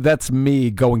 And that's me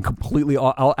going completely.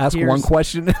 I'll ask one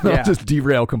question and I'll just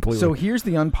derail completely. So here's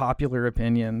the unpopular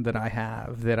opinion that I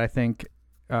have that I think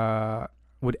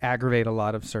would aggravate a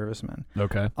lot of servicemen.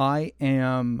 Okay. I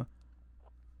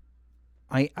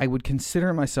would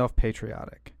consider myself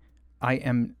patriotic. I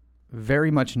am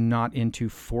very much not into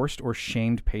forced or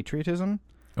shamed patriotism.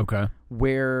 Okay.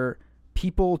 Where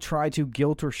people try to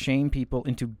guilt or shame people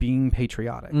into being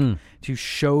patriotic, to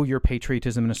show your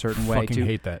patriotism in a certain way. Fucking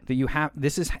hate that. That you have.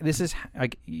 This is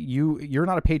like you're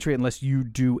not a patriot unless you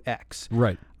do X.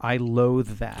 Right. I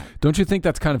loathe that. Don't you think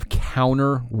that's kind of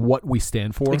counter what we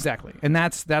stand for? Exactly. And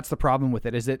that's the problem with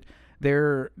it. Is that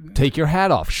take your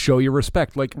hat off, show your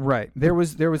respect. Like right. There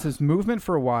was this movement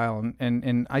for a while,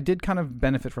 and I did kind of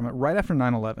benefit from it right after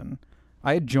 9/11.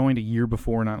 I had joined a year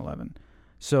before 9/11,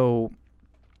 so.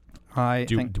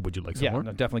 Would you like some more?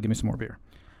 No, definitely give me some more beer.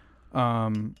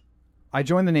 I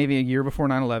joined the Navy a year before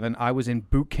 9/11. I was in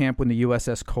boot camp when the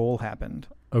USS Cole happened.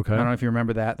 Okay. I don't know if you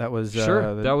remember that. That was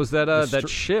sure. That was that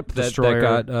ship that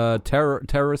got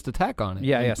terrorist attack on it.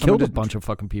 Yeah. Killed a bunch of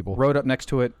fucking people. Rode up next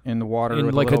to it in the water in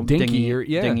with like a little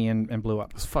dinghy and blew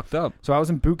up. It's fucked up. So I was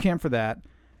in boot camp for that.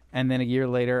 And then a year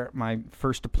later, my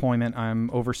first deployment, I'm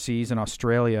overseas in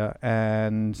Australia,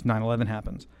 and 9/11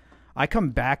 happens. I come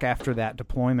back after that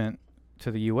deployment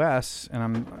to the U.S., and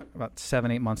I'm about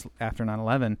 7-8 months after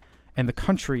 9/11, and the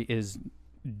country is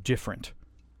different.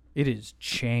 It is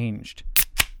changed.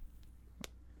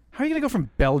 How are you going to go from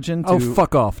Belgium to... Oh,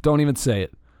 fuck off. Don't even say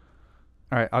it.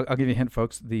 All right, I'll give you a hint,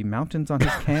 folks. The mountains on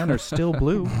his can are still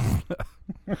blue.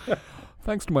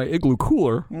 Thanks to my igloo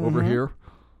cooler over here.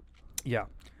 Yeah.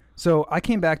 So I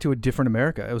came back to a different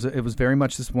America. It was very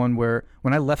much this one where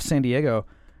when I left San Diego...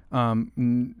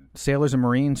 sailors and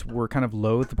Marines were kind of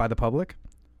loathed by the public.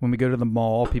 When we go to the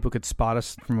mall, people could spot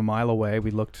us from a mile away.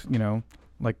 We looked,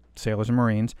 like sailors and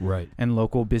Marines. Right. And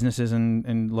local businesses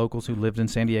and locals who lived in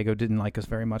San Diego didn't like us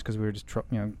very much because we were just,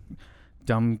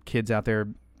 dumb kids out there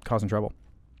causing trouble.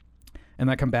 And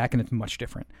I come back and it's much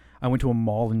different. I went to a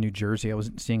mall in New Jersey. I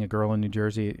was seeing a girl in New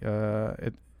Jersey.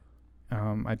 I'd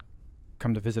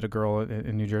come to visit a girl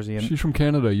in New Jersey. And she's from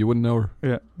Canada. You wouldn't know her.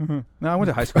 Yeah. Mm-hmm. No, I went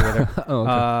to high school with her. Oh,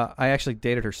 okay. I actually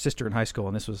dated her sister in high school,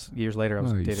 and this was years later. I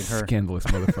was dating her. Scandalous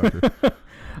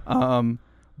motherfucker.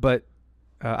 But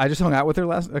I just hung out with her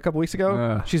a couple weeks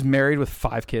ago. She's married with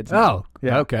 5 kids now. Oh,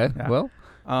 yeah. Okay. Yeah. Well,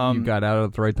 you got out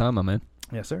at the right time, my man.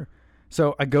 Yes, sir.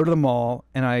 So I go to the mall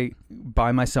and I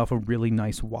buy myself a really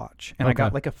nice watch, and I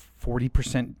got like a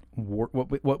 40%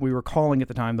 what we were calling at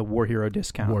the time the War Hero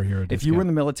discount. War Hero discount. If you were in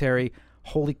the military,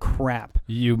 holy crap,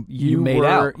 you made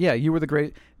out. Yeah, you were the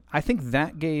great. I think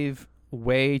that gave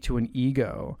way to an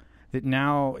ego that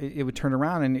now it would turn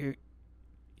around and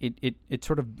it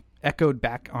sort of echoed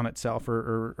back on itself,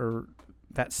 or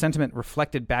that sentiment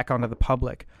reflected back onto the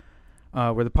public.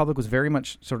 Where the public was very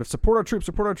much sort of support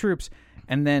our troops,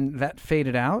 and then that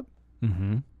faded out,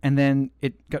 and then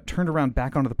it got turned around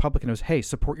back onto the public, and it was, hey,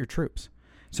 support your troops.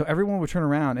 So everyone would turn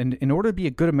around, and in order to be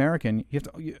a good American,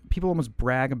 people almost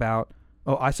brag about,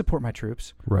 oh, I support my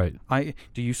troops. Right.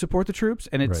 Do you support the troops?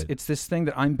 And it's this thing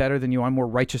that I'm better than you, I'm more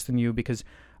righteous than you because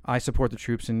I support the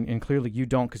troops, and clearly you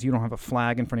don't because you don't have a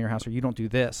flag in front of your house or you don't do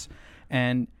this.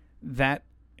 And that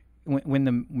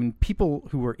when people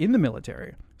who were in the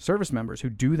military, service members who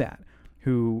do that,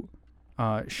 who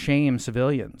shame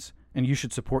civilians, and you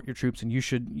should support your troops, and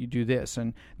you do this,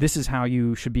 and this is how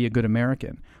you should be a good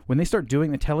American. When they start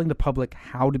doing and telling the public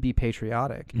how to be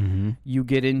patriotic, you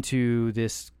get into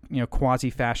this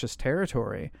quasi-fascist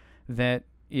territory that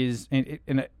is,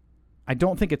 and I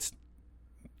don't think it's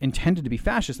intended to be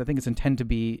fascist. I think it's intended to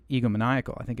be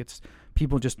egomaniacal. I think it's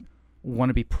people just want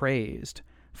to be praised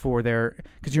for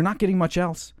because you're not getting much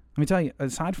else. Let me tell you,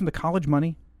 aside from the college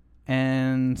money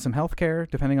and some health care,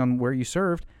 depending on where you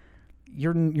served,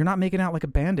 you're not making out like a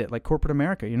bandit, like corporate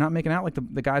America. You're not making out like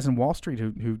the guys in Wall Street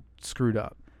who screwed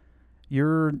up.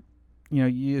 You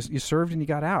served and you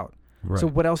got out. Right. So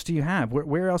what else do you have?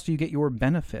 Where else do you get your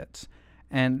benefits?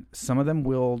 And some of them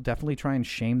will definitely try and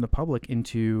shame the public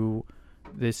into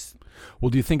this. Well,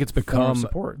 do you think it's become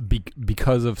support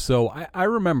because of? So I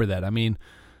remember that. I mean,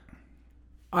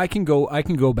 I can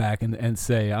go back and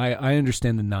say I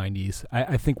understand the 90s.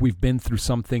 I think we've been through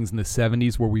some things in the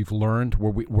 70s where we've learned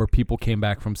where people came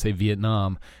back from, say,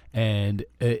 Vietnam, and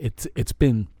it's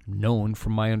been known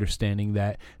from my understanding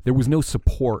that there was no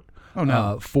support.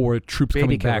 For troops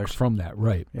coming back from that,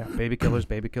 right? Yeah, baby killers.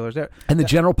 And the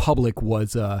general public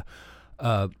was,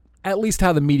 at least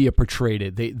how the media portrayed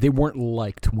it, they weren't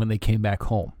liked when they came back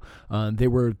home. They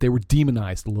were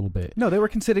demonized a little bit. No, they were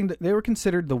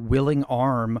considered the willing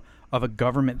arm of a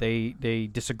government they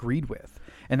disagreed with,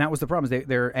 and that was the problem.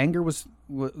 Their anger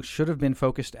should have been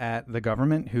focused at the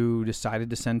government who decided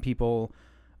to send people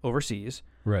overseas,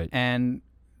 right? And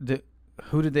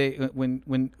who did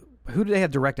they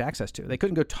have direct access to? They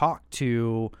couldn't go talk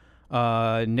to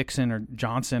Nixon or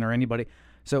Johnson or anybody.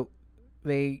 So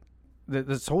the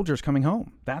soldiers coming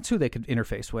home, that's who they could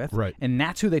interface with. Right. And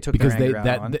that's who they took their anger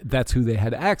out on. That's who they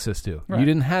had access to. Right. You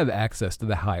didn't have access to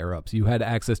the higher-ups. You had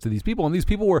access to these people, and these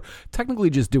people were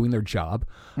technically just doing their job.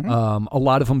 Mm-hmm. A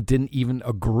lot of them didn't even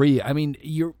agree. I mean,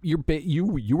 you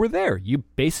were there. You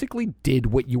basically did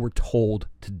what you were told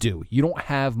to do. You don't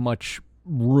have much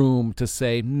room to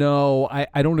say, no,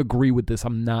 I don't agree with this.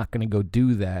 I'm not going to go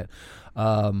do that.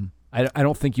 I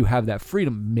don't think you have that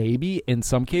freedom, maybe in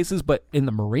some cases, but in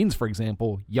the Marines, for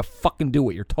example, you fucking do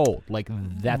what you're told. Like,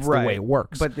 that's the way it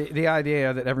works. But the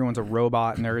idea that everyone's a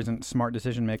robot and there isn't smart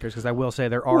decision makers, because I will say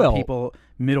there are people,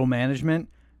 middle management,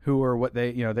 who are what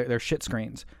they're shit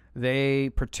screens. They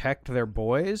protect their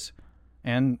boys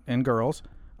and girls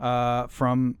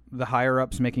from the higher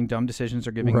ups making dumb decisions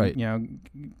or giving,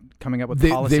 coming up with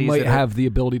policies. They might have the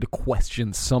ability to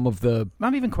question some of the.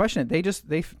 Not even question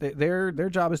it. Their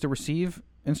job is to receive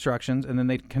instructions and then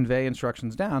they convey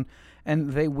instructions down,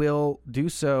 and they will do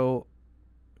so.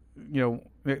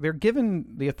 They're given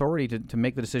the authority to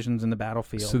make the decisions in the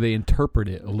battlefield. So they interpret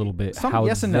it a little bit.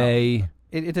 Yes and no.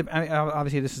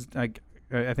 Obviously, this is like,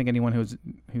 I think anyone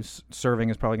who's serving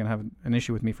is probably going to have an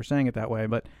issue with me for saying it that way,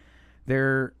 but.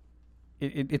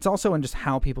 It's also in just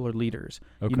how people are leaders.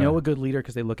 Okay. You know a good leader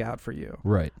because they look out for you.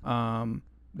 Right.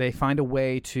 They find a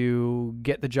way to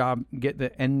get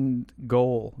the end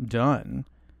goal done,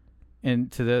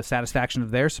 and to the satisfaction of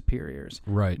their superiors.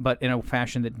 Right. But in a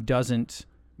fashion that doesn't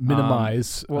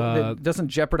minimize, that doesn't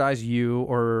jeopardize you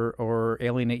or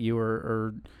alienate you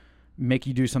or make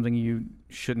you do something you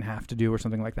shouldn't have to do or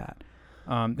something like that.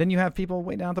 Then you have people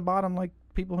way down at the bottom, like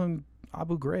people who.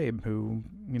 Abu Ghraib, who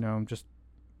just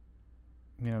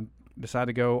decide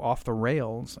to go off the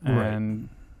rails and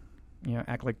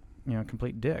act like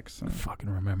complete dicks. I fucking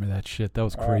remember that shit. That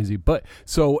was crazy. But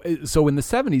so in the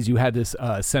 70s, you had this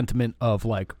sentiment of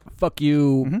like, fuck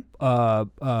you,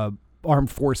 armed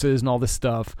forces and all this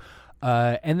stuff.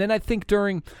 And then I think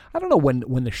I don't know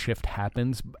when the shift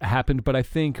happened, but I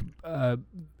think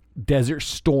Desert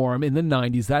Storm in the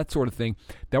 90s, that sort of thing,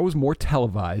 that was more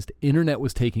televised. Internet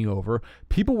was taking over.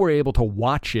 People were able to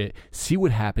watch it, see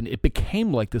what happened. It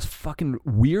became like this fucking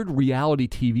weird reality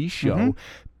TV show. Mm-hmm.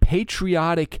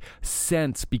 Patriotic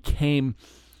sense became,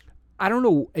 I don't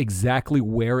know exactly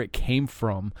where it came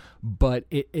from, but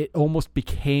it almost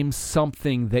became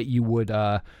something that you would,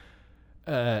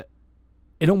 it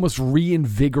almost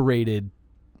reinvigorated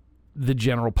the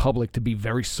general public to be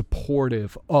very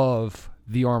supportive of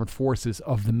the armed forces,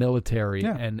 of the military,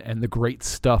 and the great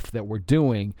stuff that we're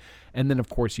doing. And then, of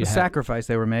course, the sacrifice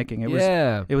they were making. It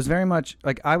was very much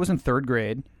like I was in third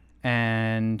grade,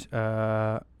 and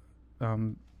actually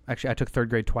I took third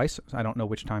grade twice. I don't know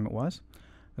which time it was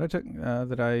that I took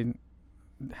that I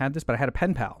had this, but I had a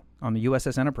pen pal on the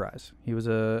USS Enterprise. He was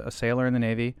a sailor in the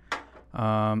Navy.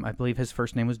 I believe his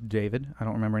first name was David. I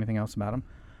don't remember anything else about him.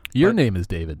 Your name is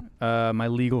David. My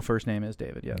legal first name is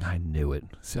David, yes. I knew it.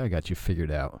 See, I got you figured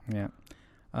out. Yeah.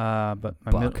 But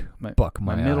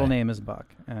my middle name is Buck.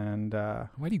 And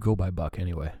why do you go by Buck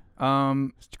anyway?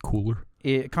 It's cooler.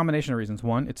 A combination of reasons.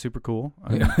 One, it's super cool.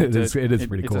 It is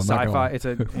pretty cool. It's a sci-fi. It's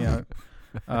a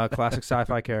classic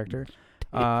sci-fi character.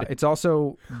 It's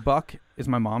also, Buck is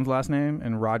my mom's last name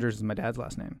and Rogers is my dad's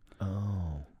last name.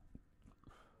 Oh.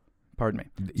 Pardon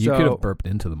me. You could have burped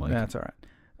into the mic. That's all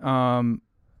right.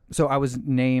 So I was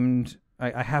named.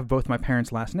 I have both my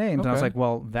parents' last names, and I was Okay. like,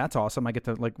 well, that's awesome. I get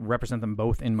to like represent them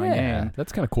both in my Yeah, name.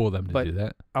 that's kind of cool of them to But- do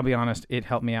that. I'll be honest, it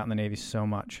helped me out in the Navy so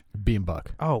much. Being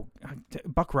Buck. Oh,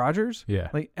 Buck Rogers? Yeah.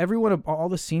 Like everyone, all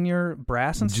the senior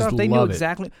brass and Just stuff, they knew love it.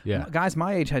 exactly. Yeah. Guys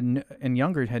my age and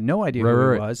younger had no idea Right, who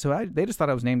right, he right. was, so they just thought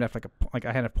I was named after like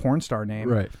I had a porn star name.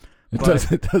 Right.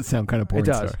 But- It does sound kind of porn It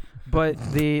does. star. But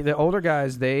the older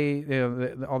guys,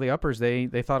 all the uppers, they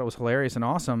thought it was hilarious and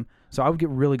awesome. So I would get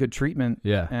really good treatment.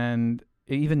 Yeah. And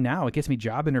even now, it gets me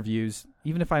job interviews.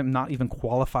 Even if I'm not even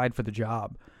qualified for the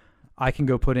job, I can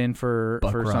go put in for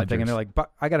Buck something, Rogers. and they're like,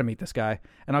 "But I got to meet this guy,"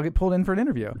 and I'll get pulled in for an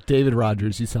interview. David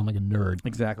Rogers, you sound like a nerd.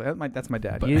 Exactly. That's my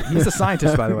dad. But- He's a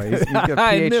scientist, by the way. He's got a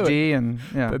I knew PhD, and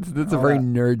yeah, That's a all very that.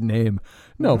 nerd name.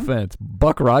 No Mhm. offense.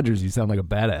 Buck Rogers, you sound like a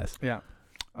badass. Yeah.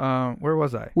 Where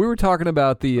was I? We were talking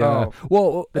about the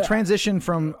The transition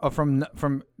from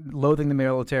loathing the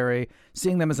military,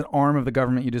 seeing them as an arm of the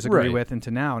government you disagree Right. with,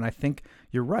 into now. And I think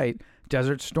you're right.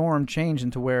 Desert Storm changed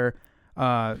into where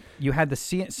you had the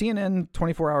CNN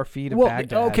 24-hour feed of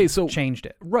Baghdad. okay, so changed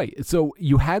it. Right. So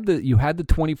you had the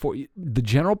 24. The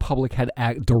general public had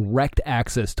direct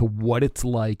access to what it's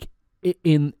like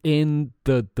in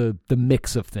the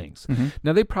mix of things. Mm-hmm.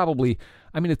 Now they probably,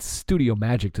 I mean, it's studio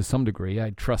magic to some degree.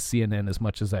 I trust CNN as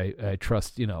much as I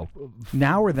trust,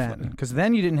 Now or then? Because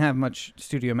then you didn't have much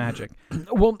studio magic.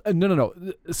 Well, no.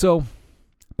 So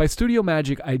by studio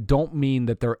magic, I don't mean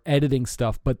that they're editing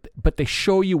stuff, but they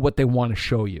show you what they want to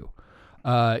show you.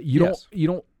 You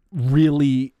don't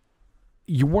really.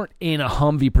 You weren't in a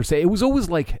Humvee per se. It was always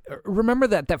like, remember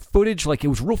that footage, like it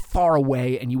was real far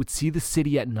away and you would see the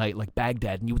city at night, like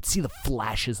Baghdad, and you would see the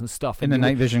flashes and stuff. In the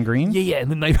night vision green? Yeah, in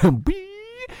the night.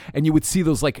 And you would see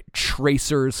those like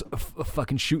tracers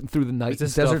fucking shooting through the night. Is this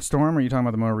and stuff. Desert Storm, or are you talking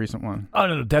about the more recent one? Oh,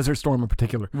 no, Desert Storm in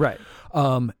particular. Right.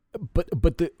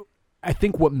 But I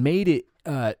think what made it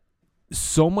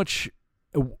so much,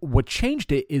 what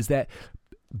changed it is that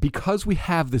because we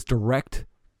have this direct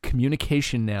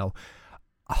communication now,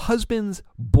 husbands,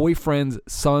 boyfriends,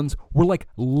 sons were like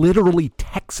literally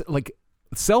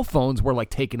cell phones were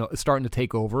like starting to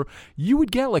take over. You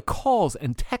would get like calls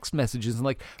and text messages, and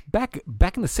like back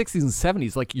in the 60s and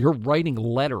 70s, like you're writing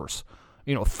letters.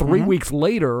 3 weeks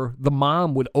later, the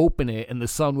mom would open it, and the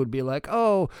son would be like,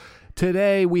 "Oh,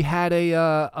 today we had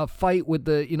a fight with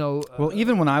the Well,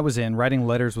 even when I was in, writing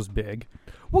letters was big.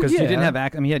 Well, Because yeah. you didn't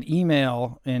have you had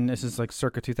email, and this is like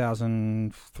circa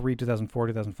 2003, 2004,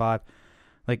 2005.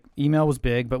 Like email was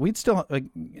big, but we'd still like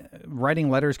writing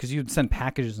letters because you'd send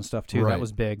packages and stuff too. Right. That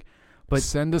was big. But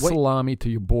send a salami to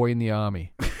your boy in the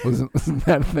army. Wasn't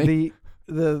that a thing?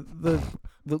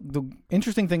 the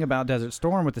interesting thing about Desert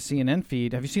Storm with the CNN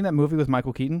feed, have you seen that movie with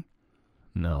Michael Keaton?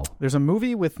 No. There's a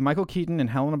movie with Michael Keaton and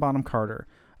Helena Bonham Carter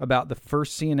about the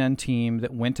first CNN team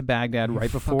that went to Baghdad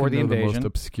right before the The invasion. most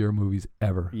obscure movies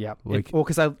ever. Yeah. Like,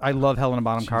 Because I love Helena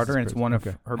Bonham Carter, and it's one of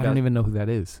her I best. don't even know who that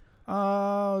is.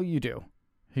 Oh, you do.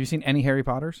 Have you seen any Harry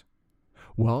Potters?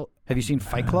 Well, Have you seen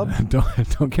Fight Club?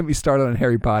 don't get me started on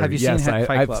Harry Potter. Have you yes, seen Fight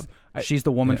I've- Club? She's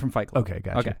the woman yeah. from Fight Club. Okay,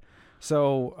 gotcha. Okay.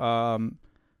 So,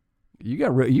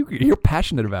 you're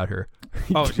passionate about her.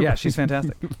 oh yeah, she's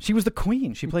fantastic. She was the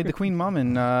queen. She played the Queen Mum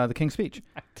in The King's Speech.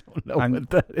 I don't know what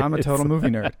that I'm a is. total movie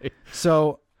nerd.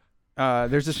 So,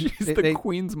 there's this. She's the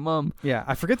queen's mom. Yeah,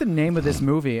 I forget the name of this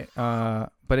movie, but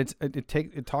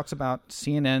it talks about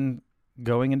CNN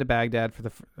going into Baghdad for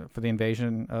the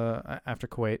invasion after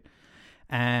Kuwait,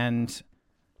 and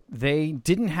they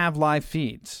didn't have live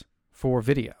feeds for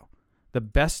video. The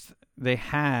best they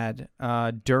had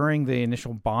during the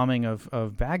initial bombing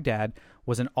of Baghdad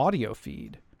was an audio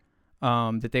feed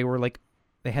that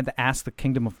they had to ask the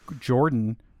Kingdom of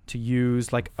Jordan to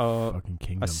use like Fucking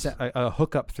kingdoms. a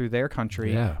hookup through their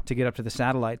country Yeah. to get up to the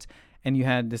satellites. And you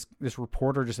had this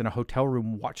reporter just in a hotel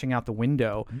room watching out the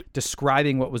window,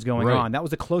 describing what was going Right. on. That was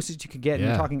the closest you could get. And Yeah.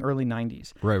 you're talking early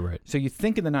 90s. Right. So you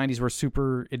think in the 90s we're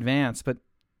super advanced, but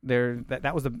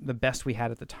that was the best we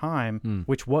had at the time,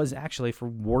 which was actually for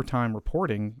wartime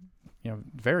reporting,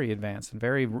 very advanced and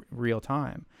very real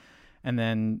time. And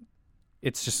then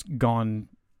it's just gone,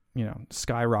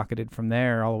 skyrocketed from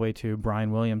there all the way to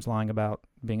Brian Williams lying about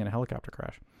being in a helicopter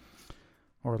crash.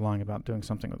 Or lying about doing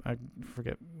something. I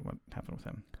forget what happened with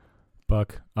him.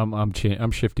 Buck,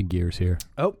 I'm shifting gears here.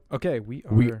 Oh, okay.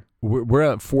 We're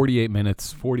at 48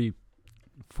 minutes,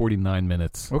 49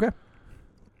 minutes. Okay.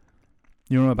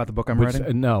 You don't know about the book I'm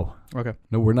writing? No, Okay.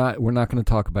 we're not going to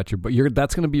talk about your book.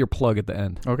 That's going to be your plug at the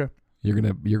end. Okay. You're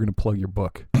gonna plug your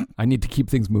book. I need to keep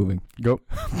things moving. Go.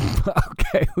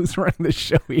 Okay, who's running the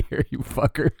show here, you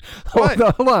fucker?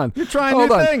 Hold on. You're trying new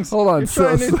things. Hold on. You're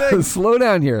trying new things. Slow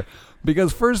down here.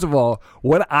 Because first of all,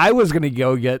 what I was going to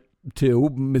go get to,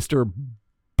 Mr.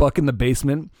 Buck in the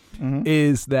Basement,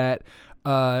 is that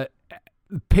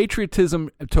patriotism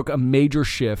took a major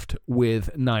shift with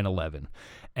 9/11.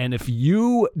 And if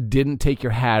you didn't take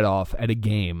your hat off at a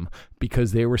game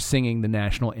because they were singing the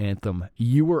national anthem,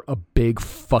 you were a big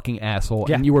fucking asshole.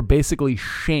 Yeah. And you were basically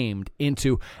shamed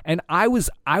into. And I was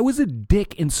a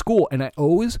dick in school, and I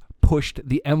always pushed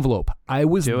the envelope. I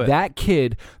was that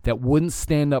kid that wouldn't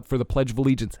stand up for the Pledge of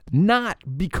Allegiance. Not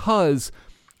because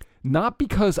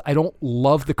I don't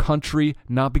love the country,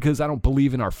 not because I don't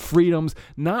believe in our freedoms,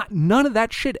 none of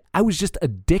that shit. I was just a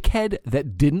dickhead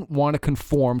that didn't want to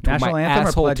conform to National my Anthem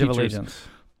asshole or Pledge teachers. of Allegiance?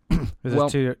 Well,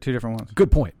 two different ones. Good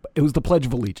point. It was the Pledge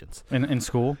of Allegiance. In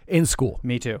school? In school.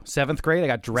 Me too. 7th grade, I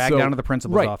got dragged down to the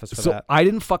principal's office for that. I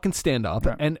didn't fucking stand up,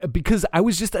 and because I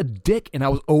was just a dick, and I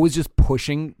was always just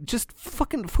pushing, just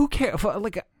fucking, who cares?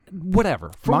 Like,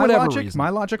 whatever. For whatever reason. My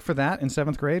logic for that in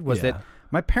 7th grade was that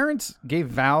my parents gave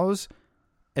vows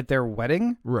at their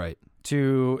wedding. Right.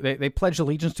 They pledged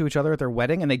allegiance to each other at their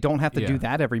wedding, and they don't have to do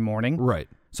that every morning. Right.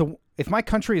 So if my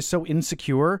country is so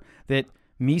insecure that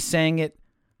me saying it,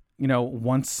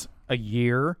 once a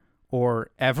year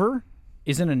or ever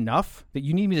isn't enough, that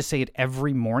you need me to say it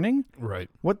every morning, right?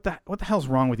 What the hell's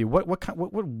wrong with you?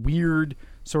 What weird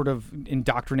sort of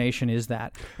indoctrination is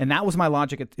that? And that was my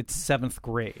logic at 7th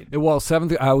grade. Well,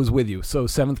 7th, I was with you. So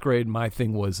 7th grade, my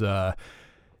thing was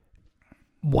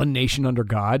one nation under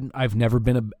God. I've never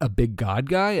been a big God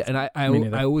guy, and I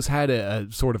always had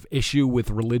a sort of issue with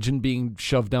religion being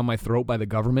shoved down my throat by the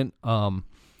government.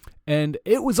 And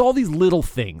it was all these little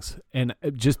things, and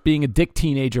just being a dick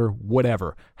teenager,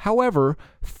 whatever. However,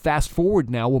 fast forward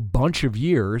now a bunch of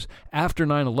years after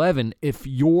 9/11, if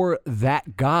you're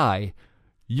that guy,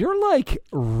 you're like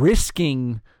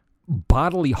risking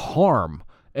bodily harm.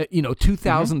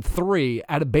 2003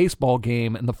 at a baseball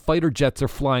game, and the fighter jets are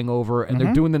flying over, and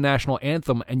they're doing the national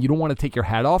anthem, and you don't want to take your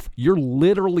hat off. You're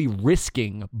literally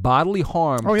risking bodily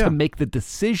harm to make the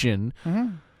decision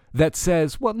that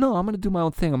says, well, no, I'm going to do my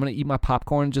own thing. I'm going to eat my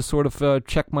popcorn and just sort of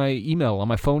check my email on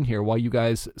my phone here while you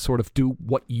guys sort of do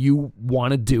what you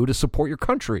want to do to support your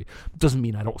country. It doesn't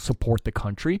mean I don't support the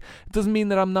country. It doesn't mean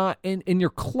that I'm not in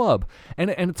your club. And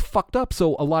it's fucked up.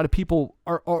 So a lot of people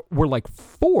were like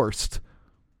forced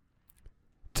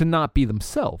to not be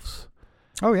themselves.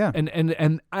 Oh, yeah.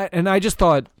 And I just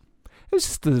thought, it was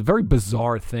just a very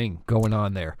bizarre thing going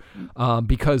on there,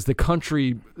 because the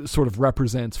country sort of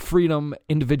represents freedom,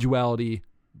 individuality,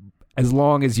 as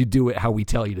long as you do it how we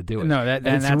tell you to do it. No,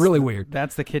 it's really weird.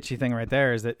 That's the kitschy thing right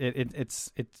there. Is that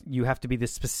it's you have to be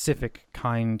this specific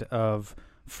kind of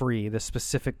free, this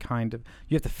specific kind of,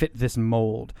 you have to fit this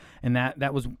mold, and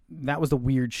that was the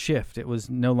weird shift. It was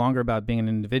no longer about being an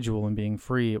individual and being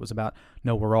free. It was about,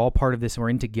 no, we're all part of this and we're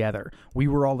in together. We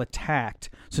were all attacked,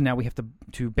 so now we have to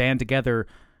band together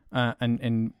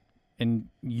and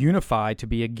unify to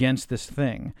be against this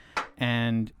thing.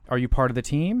 And are you part of the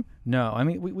team? No. I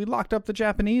mean, we locked up the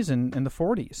Japanese in the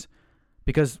 40s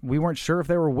because we weren't sure if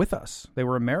they were with us. They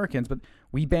were Americans, but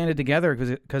we banded together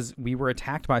because we were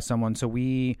attacked by someone. So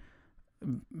we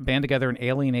band together and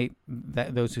alienate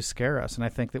those who scare us. And I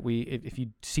think that if you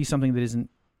see something that isn't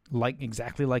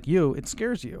exactly like you, it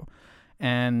scares you.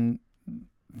 And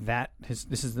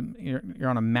you're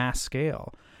on a mass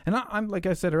scale. And I'm like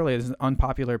I said earlier, this is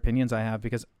unpopular opinions I have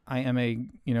because I am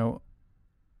I'm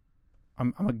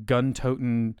a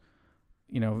gun-toting,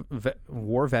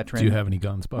 war veteran. Do you have any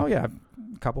guns, Bob? Oh yeah,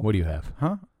 a couple. What do you have?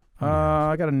 Huh?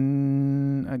 I got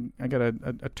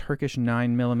a Turkish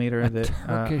 9mm that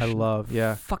I love.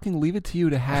 Yeah. Fucking leave it to you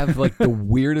to have like the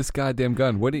weirdest goddamn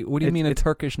gun. What do you mean a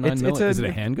Turkish 9mm? Is it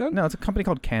a handgun? No, it's a company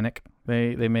called Canik.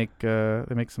 They make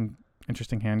some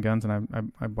interesting handguns,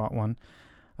 and I bought one.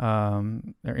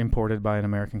 They're imported by an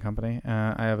American company.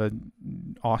 I have a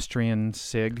Austrian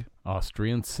SIG.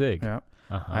 Austrian SIG. Yeah.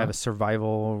 I have a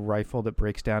survival rifle that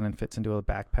breaks down and fits into a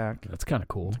backpack. That's kind of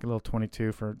cool. It's like a little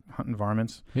 22 for hunting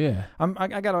varmints. Yeah.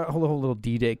 I got a whole little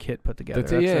D-Day kit put together.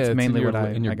 That's mainly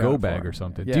in your go bag or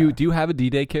something. Yeah. Do you have a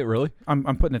D-Day kit really? I'm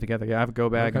putting it together. Yeah, I have a go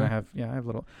bag and I have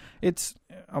little.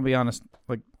 I'll be honest.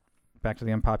 Like back to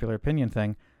the unpopular opinion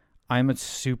thing. I'm a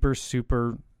super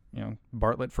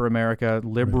Bartlett for America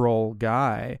liberal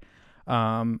guy,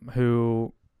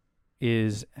 who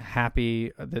is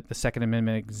happy that the Second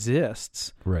Amendment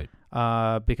exists, right?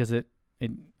 Because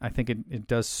I think it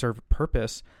does serve a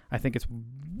purpose. I think it's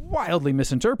wildly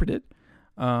misinterpreted,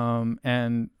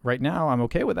 and right now I'm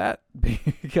okay with that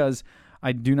because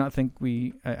I do not think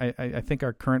I think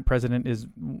our current president is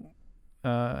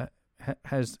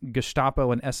has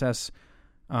Gestapo and SS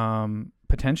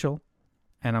potential,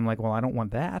 and I'm like, well, I don't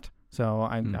want that. So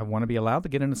I want to be allowed to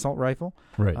get an assault rifle.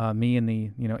 Right. Me and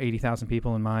the 80,000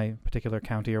 people in my particular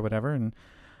county or whatever, and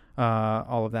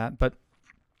all of that. But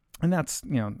and that's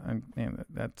I'm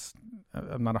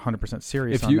not 100%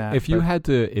 serious on that. If you had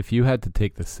to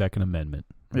take the Second Amendment,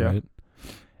 right,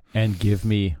 and give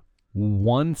me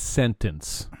one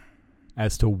sentence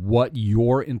as to what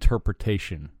your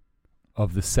interpretation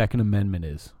of the Second Amendment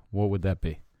is, what would that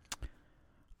be?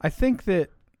 I think that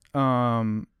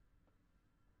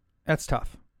that's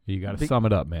tough. You got to sum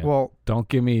it up, man. Well,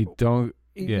 don't.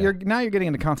 You're getting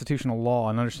into constitutional law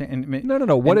and understand.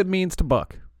 No. What it means to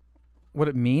Buck. What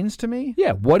it means to me?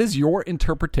 Yeah. What is your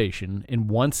interpretation in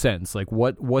one sentence? Like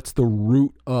what's the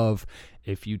root of?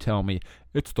 If you tell me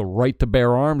it's the right to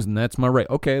bear arms and that's my right,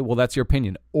 okay, well that's your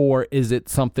opinion. Or is it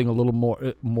something a little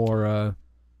more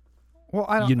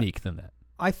unique than that?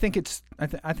 I think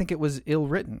I think it was ill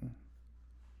written.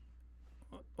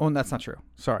 Oh, and that's not true.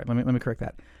 Sorry, let me correct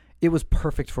that. It was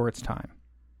perfect for its time.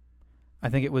 I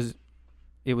think it was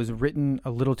written a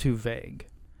little too vague,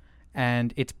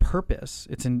 and its purpose.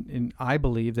 I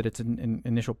believe that its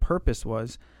initial purpose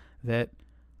was that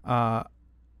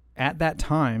at that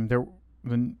time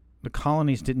the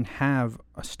colonies didn't have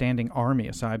a standing army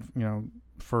aside,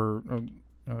 for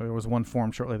there was one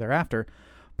formed shortly thereafter,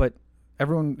 but it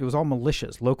was all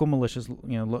militias, local militias.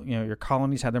 Your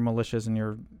colonies had their militias,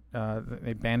 and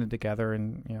they banded together,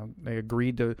 and they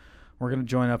agreed to, we're going to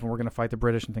join up and we're going to fight the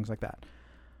British and things like that.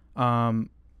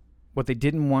 What they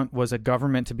didn't want was a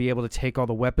government to be able to take all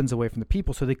the weapons away from the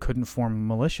people, so they couldn't form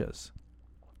militias.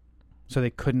 So they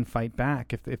couldn't fight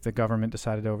back if the government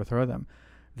decided to overthrow them.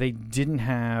 They didn't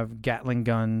have Gatling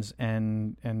guns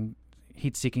and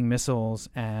heat-seeking missiles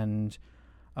and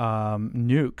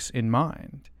nukes in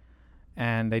mind.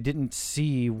 And they didn't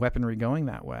see weaponry going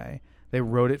that way. They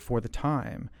wrote it for the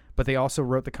time. But they also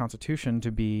wrote the Constitution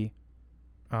to be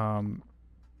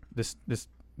this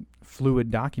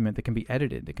fluid document that can be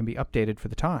edited, that can be updated for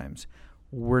the times.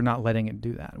 We're not letting it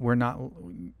do that.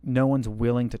 No one's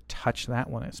willing to touch that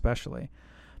one, especially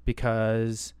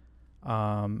because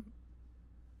there's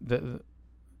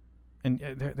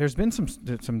been some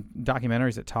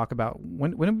documentaries that talk about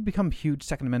when we become huge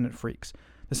Second Amendment freaks.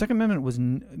 The Second Amendment was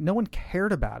no one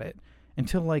cared about it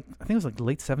until I think it was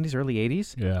late 70s, early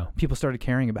 80s. Yeah, people started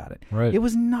caring about it. Right. It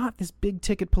was not this big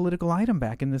ticket political item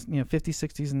back in the 50s,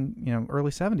 60s, and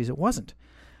early 70s. It wasn't,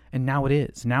 and now it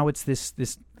is. Now it's this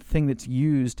thing that's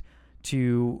used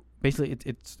to basically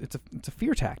it's a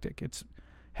fear tactic. It's,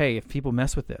 hey, if people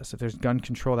mess with this, if there's gun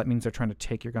control, that means they're trying to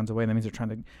take your guns away. That means they're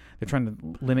trying to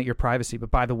limit your privacy.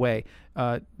 But by the way,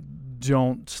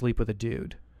 don't sleep with a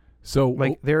dude.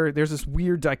 So there's this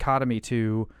weird dichotomy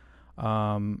to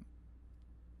the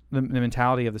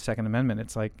mentality of the Second Amendment.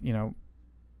 It's like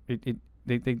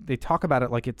they talk about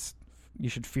it like it's you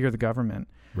should fear the government,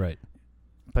 right?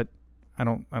 But I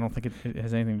don't think it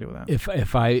has anything to do with that.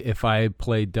 If I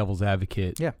play devil's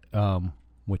advocate,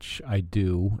 which I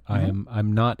do, Mm-hmm.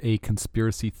 I'm not a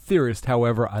conspiracy theorist.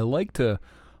 However, I like to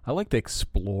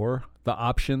explore the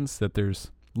options, that there's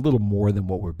a little more than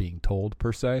what we're being told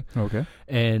per se. Okay.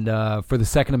 And for the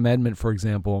Second Amendment, for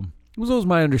example, it was always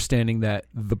my understanding that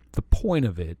the point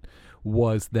of it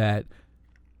was that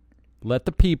let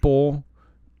the people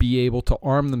be able to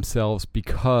arm themselves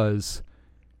because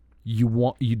you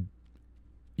want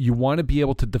to be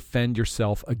able to defend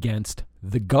yourself against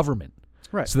the government.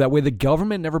 Right. So that way the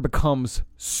government never becomes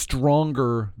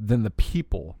stronger than the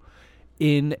people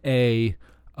in a,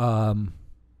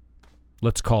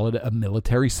 let's call it a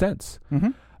military sense.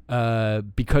 Mm-hmm.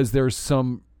 Because there's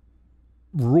some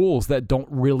rules that don't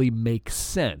really make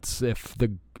sense. If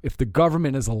the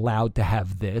government is allowed to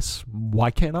have this,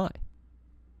 why can't I?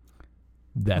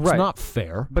 That's right. not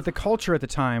fair. But the culture at the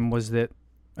time was that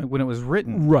when it was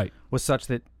written, right, was such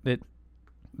that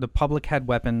the public had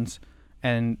weapons,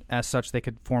 and as such they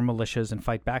could form militias and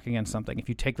fight back against something. If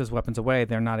you take those weapons away,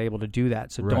 they're not able to do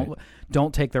that. So right.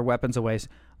 don't take their weapons away.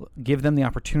 Give them the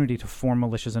opportunity to form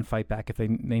militias and fight back if they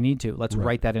need to. Let's right.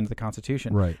 write that into the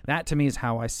Constitution. Right. That to me is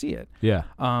how I see it. Yeah.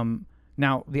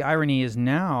 Now the irony is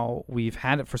now we've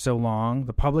had it for so long.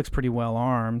 The public's pretty well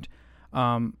armed.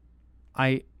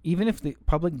 Even if the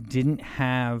public didn't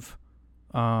have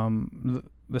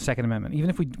the Second Amendment, even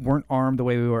if we weren't armed the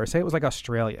way we were, say it was like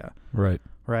Australia, right,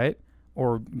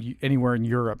 or anywhere in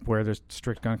Europe where there's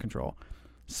strict gun control,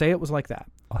 say it was like that.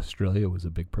 Australia was a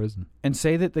big prison. And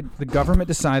say that the government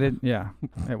decided, yeah,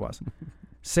 it was.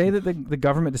 Say that the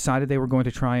government decided they were going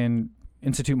to try and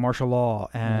institute martial law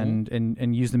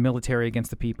and use the military against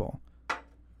the people.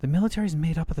 The military is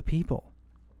made up of the people.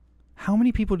 How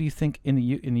many people do you think in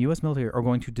the U.S. military are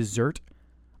going to desert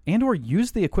and or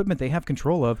use the equipment they have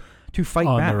control of to fight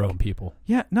on back? their own people?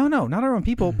 Yeah, no, not our own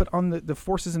people, but on the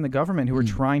forces in the government who are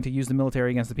trying to use the military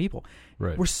against the people.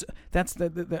 Right. That's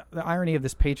the irony of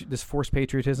this forced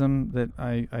patriotism that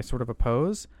I sort of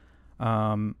oppose.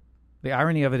 The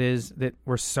irony of it is that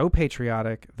we're so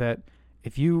patriotic that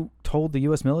if you told the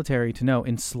U.S. military to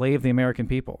enslave the American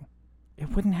people, it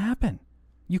wouldn't happen.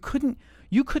 You couldn't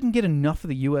get enough of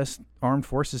the U.S. armed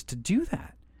forces to do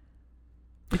that.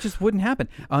 It just wouldn't happen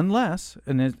unless,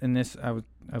 and this I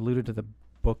alluded to the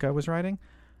book I was writing,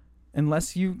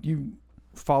 unless you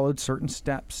followed certain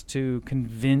steps to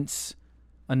convince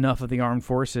enough of the armed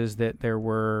forces that there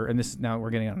were, and this now we're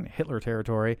getting on Hitler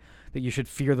territory, that you should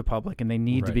fear the public and they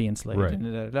need to be enslaved. Right.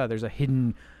 And there's a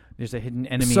hidden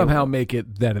enemy. Somehow make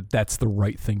it that that's the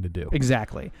right thing to do.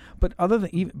 Exactly. But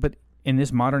in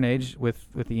this modern age with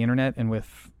the internet and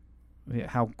with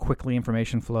how quickly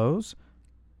information flows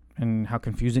and how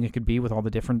confusing it could be with all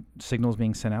the different signals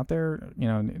being sent out there,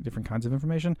 different kinds of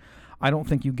information, I don't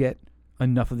think you get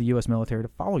enough of the U.S. military to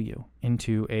follow you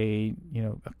into a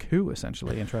coup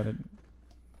essentially and try to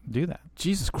do that.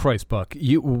 Jesus Christ, Buck!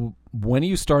 When are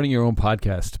you starting your own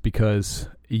podcast? Because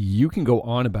you can go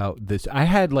on about this. I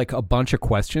had like a bunch of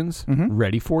questions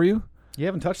ready for you. You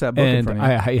haven't touched that book in And front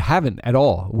of you. I haven't at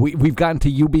all. We've gotten to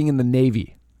you being in the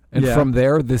Navy. And from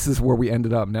there, this is where we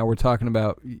ended up. Now we're talking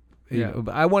about,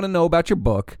 I want to know about your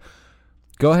book.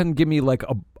 Go ahead and give me like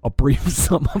a brief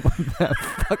sum up of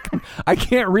that. I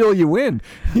can't reel you in.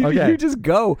 You just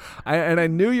go. And I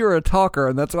knew you were a talker,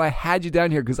 and that's why I had you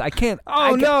down here, because I can't.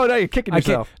 No, you're kicking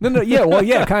yourself.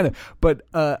 Kind of. But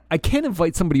I can't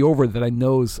invite somebody over that I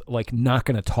know's like not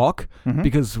going to talk,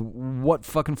 because what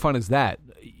fucking fun is that?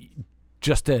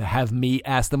 Just to have me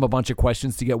ask them a bunch of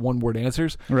questions to get one-word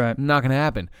answers. Right. Not going to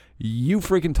happen. You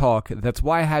freaking talk. That's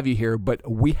why I have you here. But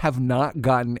we have not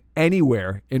gotten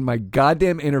anywhere in my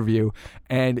goddamn interview.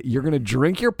 And you're going to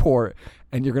drink your port.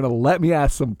 And you're going to let me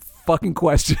ask some fucking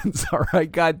questions. All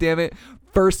right? God damn it.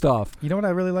 First off. You know what I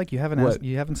really like? You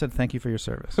haven't said thank you for your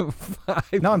service.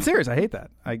 No, I'm serious. I hate that.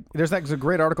 There's a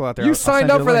great article out there. You signed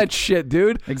up for that shit,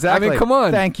 dude. Exactly. I mean, come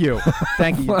on. Thank you.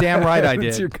 Thank you. Damn right I did.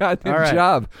 It's your goddamn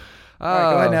job. All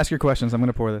right, go ahead and ask your questions. I'm going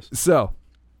to pour this. So,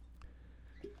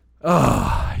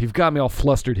 you've got me all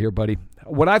flustered here, buddy.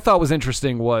 What I thought was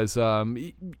interesting was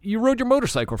you rode your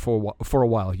motorcycle for a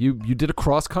while. You did a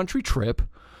cross-country trip,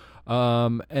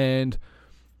 and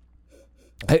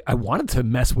I wanted to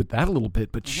mess with that a little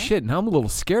bit, but shit, now I'm a little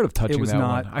scared of touching that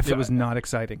one. It was not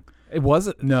exciting. It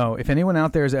wasn't? No. If anyone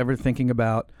out there is ever thinking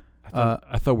about...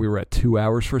 I thought we were at 2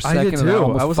 hours for a second. I did too.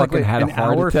 And I was like, fucking had a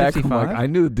heart attack. 55? I'm like, I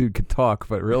knew the dude could talk,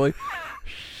 but really?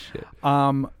 Shit.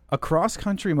 A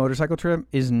cross-country motorcycle trip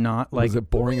is not like... Was it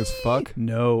boring as fuck?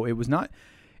 No, it was not.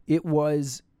 It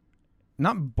was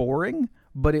not boring,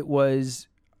 but it was...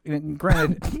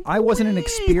 Granted, I wasn't an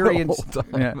experienced...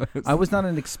 I was not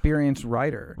an experienced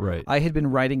rider. Right. I had been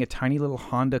riding a tiny little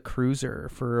Honda Cruiser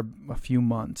for a few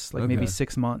months, maybe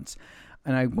 6 months.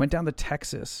 And I went down to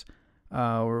Texas...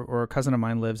 or a cousin of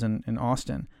mine lives in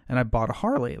Austin, and I bought a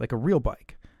Harley, like a real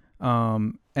bike.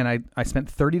 And I spent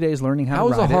 30 days learning how to ride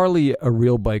it. How is a Harley a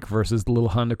real bike versus the little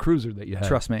Honda Cruiser that you had?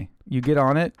 Trust me. You get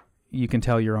on it, you can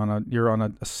tell you're on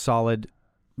a solid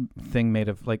thing made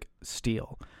of like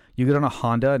steel. You get on a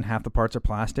Honda and half the parts are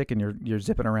plastic, and you're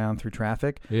zipping around through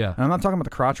traffic. Yeah. And I'm not talking about the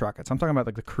crotch rockets. I'm talking about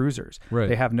like the cruisers. Right.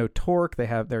 They have no torque. They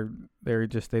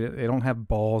don't have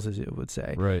balls, as it would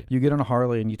say. Right. You get on a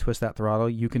Harley and you twist that throttle,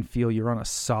 you can feel you're on a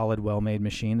solid, well-made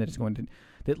machine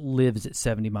that lives at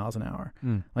 70 miles an hour.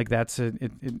 Like that's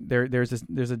there's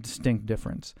a distinct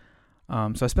difference.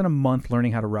 So I spent a month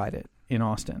learning how to ride it in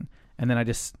Austin, and then I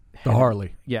just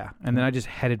Harley. Yeah, and then I just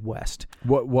headed west.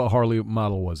 What Harley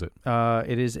model was it?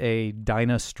 It is a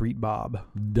Dyna Street Bob.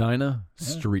 Dyna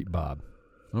Street Bob.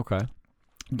 Okay.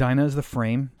 Dyna is the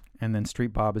frame, and then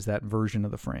Street Bob is that version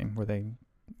of the frame where they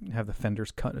have the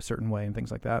fenders cut a certain way and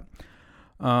things like that.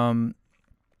 And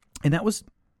it was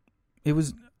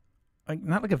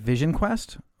not like a vision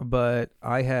quest, but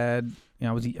I had,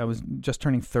 I was just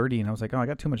turning 30, and I was like, I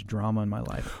got too much drama in my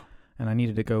life, and I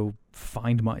needed to go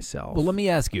find myself. Well, let me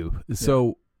ask you.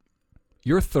 So,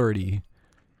 you're 30.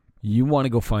 You want to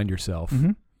go find yourself.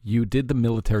 Mm-hmm. You did the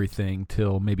military thing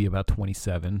till maybe about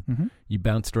 27. Mm-hmm. You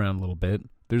bounced around a little bit.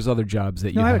 There's other jobs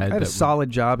that you I had. had a solid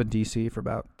job in D.C. for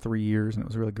about 3 years, and it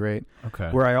was really great. Okay.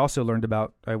 Where I also learned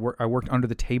about, I worked under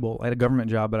the table. I had a government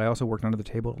job, but I also worked under the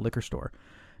table at a liquor store.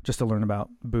 just to learn about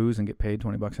booze and get paid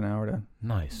 $20 an hour to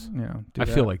Nice. do I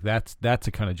that. feel like that's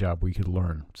the kind of job where you could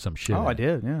learn some shit. Oh, I at.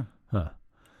 did, yeah. Huh.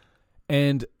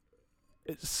 And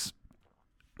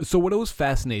so what always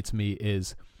fascinates me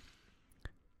is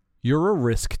you're a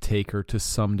risk taker to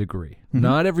some degree. Mm-hmm.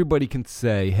 Not everybody can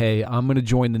say, hey, I'm going to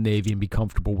join the Navy and be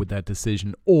comfortable with that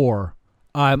decision, or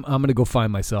I'm going to go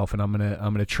find myself and I'm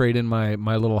going to trade in my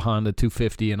little Honda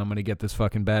 250 and I'm going to get this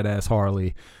fucking badass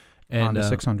Harley. And, Honda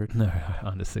 600. No,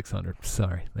 Honda 600.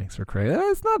 Sorry. Thanks for credit.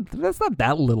 That's not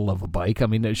that little of a bike. I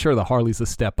mean, sure, the Harley's a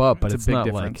step up, but It's a it's big not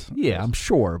difference. like, yeah, I'm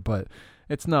sure, but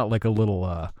it's not like a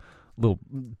little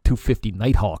 250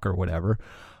 Nighthawk or whatever.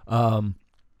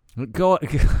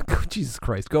 Jesus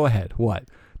Christ. Go ahead. What?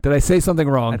 Did I say something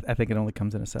wrong? I think it only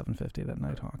comes in a 750, that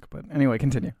Nighthawk. But anyway,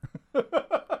 continue.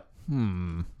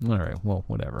 All right. Well,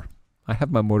 whatever. I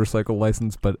have my motorcycle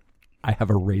license, but I have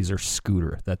a Razor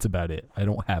scooter. That's about it. I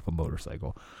don't have a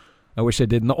motorcycle. I wish I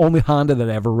did. And the only Honda that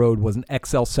I ever rode was an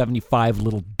XL75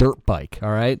 little dirt bike.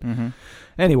 All right? Mm-hmm.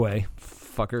 Anyway,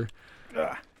 fucker.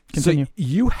 Continue. So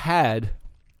you had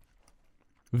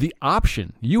the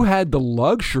option. You had the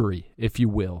luxury, if you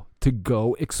will, to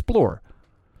go explore.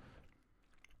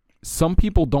 Some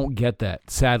people don't get that,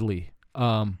 sadly.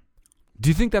 Do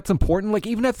you think that's important? Like,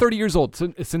 even at 30 years old,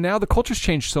 so now the culture's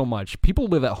changed so much. People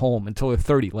live at home until they're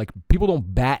 30. Like, people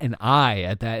don't bat an eye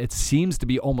at that. It seems to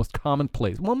be almost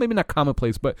commonplace. Well, maybe not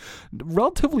commonplace, but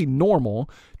relatively normal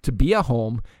to be at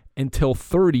home until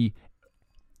 30,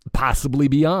 possibly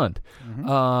beyond.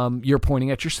 Mm-hmm. You're pointing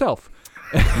at yourself.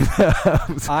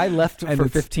 I left And for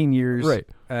it's- 15 years, right.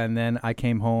 and then I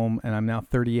came home, and I'm now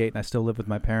 38, and I still live with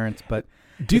my parents. But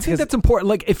Do you it's think 'cause- that's important?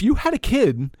 Like, if you had a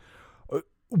kid,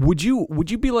 would you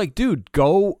be like, dude,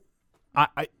 go?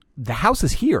 The house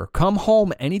is here. Come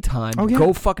home anytime. Oh, yeah.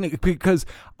 Go fucking, because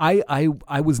I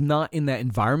was not in that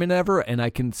environment ever, and I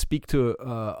can speak to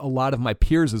a lot of my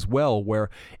peers as well, where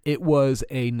it was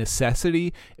a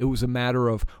necessity. It was a matter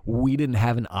of we didn't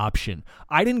have an option.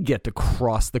 I didn't get to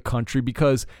cross the country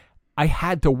because I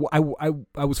had to. I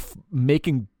was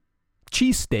making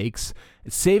cheesesteaks,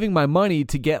 saving my money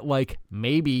to get, like,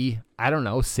 maybe, I don't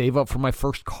know, save up for my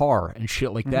first car and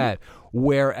shit like that.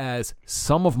 Whereas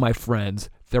some of my friends,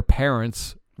 their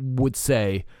parents would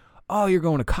say, oh, you're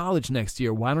going to college next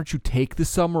year. Why don't you take the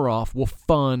summer off? We'll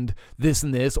fund this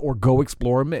and this, or go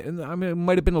explore. I mean, it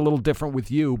might have been a little different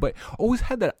with you, but always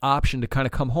had that option to kind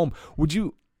of come home. Would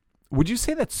you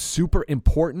say that's super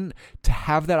important to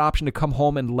have that option to come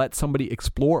home and let somebody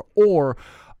explore? Or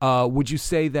would you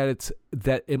say that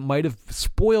it might have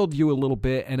spoiled you a little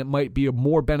bit, and it might be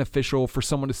more beneficial for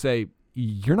someone to say,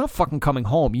 you're not fucking coming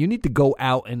home. You need to go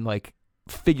out and, like,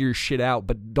 figure your shit out,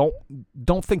 but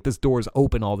don't think this door is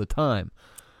open all the time.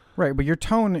 Right, but your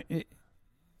tone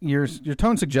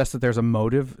suggests that there's a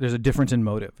motive. There's a difference in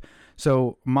motive.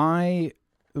 So the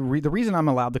reason I'm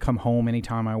allowed to come home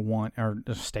anytime I want, or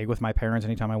just stay with my parents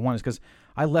anytime I want, is because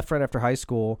I left right after high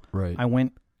school. Right. I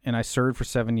went and I served for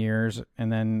 7 years,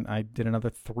 and then I did another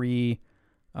 3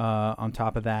 on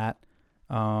top of that.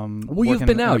 Well, you've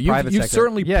been out. You've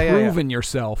certainly proven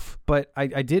yourself. But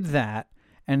I did that,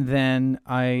 and then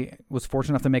I was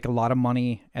fortunate enough to make a lot of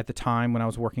money at the time when I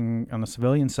was working on the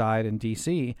civilian side in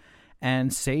D.C.,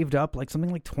 and saved up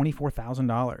something like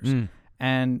 $24,000.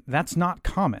 And that's not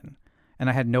common. And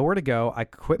I had nowhere to go. I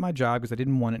quit my job because I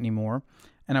didn't want it anymore.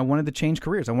 And I wanted to change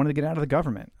careers. I wanted to get out of the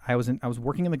government. I was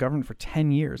working in the government for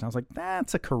 10 years. And I was like,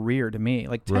 that's a career to me.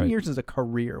 10 years is a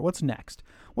career. What's next?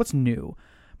 What's new?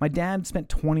 My dad spent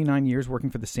 29 years working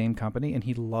for the same company, and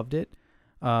he loved it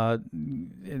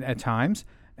at times.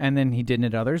 And then he didn't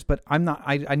at others. But I'm not.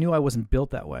 I knew I wasn't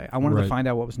built that way. I wanted to find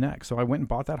out what was next. So I went and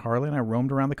bought that Harley, and I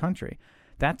roamed around the country.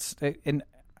 And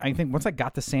I think once I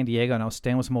got to San Diego and I was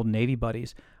staying with some old Navy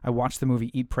buddies, I watched the movie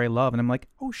Eat, Pray, Love, and I'm like,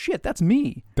 oh shit, that's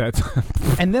me.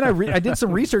 And then I did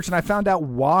some research, and I found out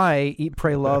why Eat,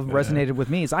 Pray, Love resonated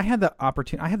with me. Is I had the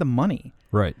opportunity, I had the money.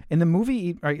 Right. In the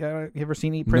movie, you ever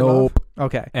seen Eat, Pray, Love? Nope.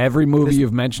 Okay. Every movie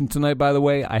you've mentioned tonight, by the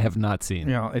way, I have not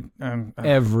seen.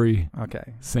 Every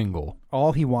single.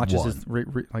 All he watches one. is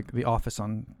like The Office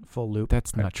on full loop.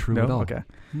 That's not true at all. Okay.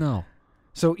 No.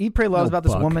 So Eat, Pray, Love is about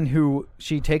this Buck. woman who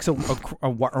she takes a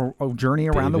journey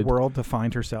around the world to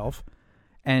find herself,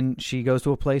 and she goes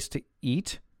to a place to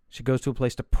eat, she goes to a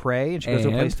place to pray, and she goes to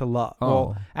a place to love. Oh.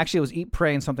 Well, actually, it was eat,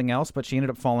 pray, and something else, but she ended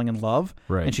up falling in love,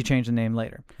 and she changed the name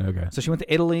later. Okay. So she went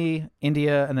to Italy,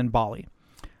 India, and then Bali.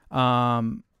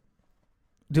 The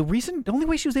only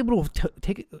way she was able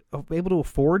to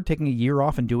afford taking a year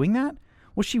off and doing that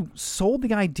was she sold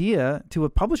the idea to a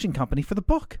publishing company for the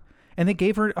book. And they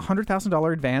gave her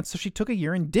 $100,000 advance, so she took a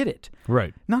year and did it.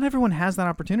 Right. Not everyone has that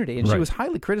opportunity, and she Right. was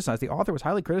highly criticized. The author was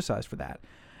highly criticized for that.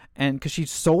 And because she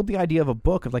sold the idea of a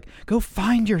book of like, go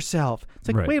find yourself. It's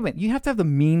like, Right. wait a minute, you have to have the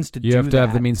means to do that. You have to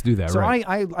have the means to do that, So right.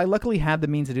 I luckily had the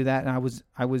means to do that, and I was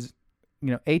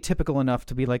atypical enough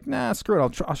to be like, nah, screw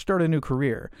it, I'll start a new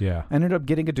career. Yeah. I ended up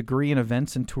getting a degree in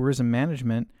events and tourism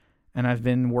management, and I've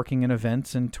been working in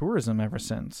events and tourism ever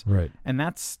since. Right. And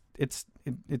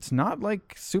it's not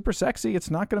like super sexy. It's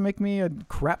not going to make me a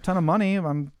crap ton of money.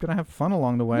 I'm going to have fun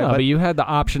along the way. No, but you had the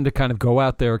option to kind of go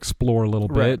out there, explore a little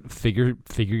Right. bit, figure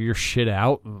your shit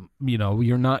out. You know,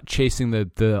 you're not chasing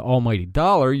the almighty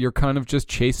dollar. You're kind of just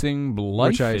chasing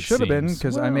life. which I it should have been, seems.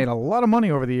 because I Well, made a lot of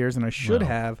money over the years, and I should Well.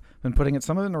 have been putting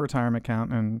some of it in a retirement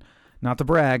account. And not to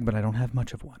brag, but I don't have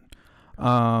much of one.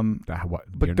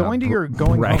 But you're going not to your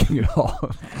going bragging at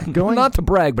all. Going- not to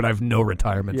brag, but I have no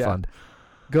retirement Yeah. fund.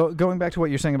 Going back to what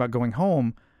you're saying about going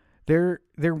home, there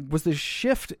was this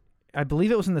shift. I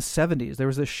believe it was in the 70s. There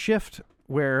was this shift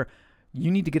where you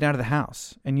need to get out of the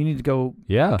house and you need to go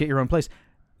Yeah. get your own place.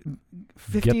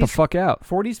 50s, Get the fuck out.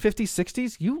 40s, 50s,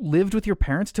 60s, you lived with your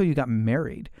parents till you got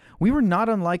married. We were not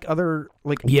unlike other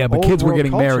Yeah, but old kids were world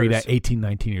getting married cultures. at 18,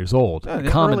 19 years old. Uh,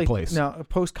 Commonplace.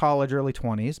 Post college, early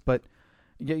 20s, but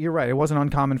you're right. It wasn't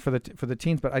uncommon for the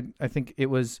teens, but I think it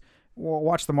was. Well,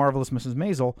 watch The Marvelous Mrs.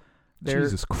 Maisel.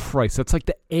 Jesus Christ, that's like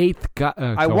the 8th guy.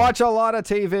 I watch a lot of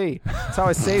TV. That's how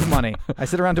I save money. I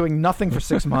sit around doing nothing for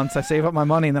 6 months. I save up my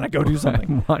money and then I go do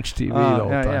something. Watch TV the whole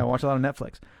time. Yeah, watch a lot of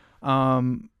Netflix.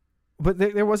 But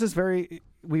there was this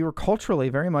we were culturally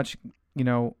very much,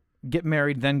 get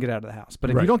married, then get out of the house. But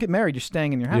if Right. you don't get married, you're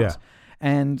staying in your house. Yeah.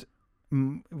 And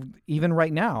even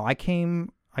right now,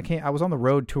 I was on the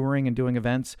road touring and doing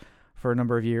events for a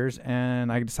number of years,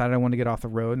 and I decided I wanted to get off the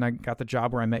road, and I got the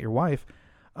job where I met your wife.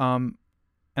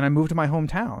 And I moved to my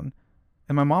hometown,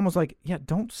 and my mom was like, yeah,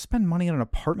 don't spend money on an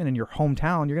apartment in your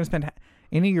hometown. You're going to spend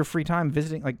any of your free time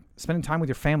spending time with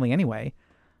your family anyway.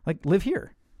 Like, live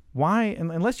here. Why?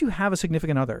 Unless you have a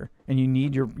significant other and you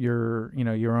need your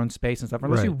own space and stuff,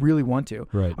 unless Right. you really want to.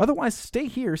 Right. Otherwise, stay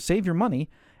here, save your money.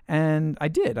 And I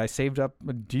did. I saved up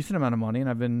a decent amount of money, and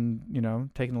I've been,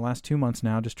 taking the last 2 months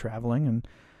now just traveling, and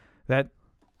that.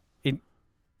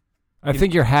 I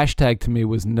think your hashtag to me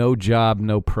was no job,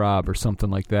 no prob or something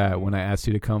like that when I asked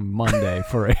you to come Monday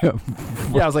for a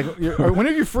Yeah, I was like, when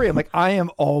are you free? I'm like, I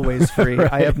am always free.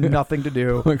 Right. I have nothing to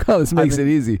do. like, oh, this makes it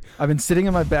easy. I've been sitting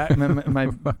in my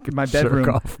my bedroom,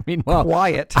 Jerk off. Meanwhile,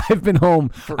 quiet. I've been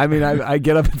home. I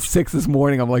get up at 6 this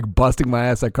morning. I'm like busting my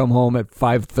ass. I come home at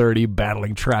 5:30,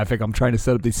 battling traffic. I'm trying to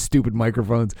set up these stupid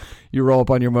microphones. You roll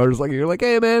up on your motorcycle. You're like,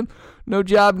 hey man, no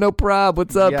job, no prob.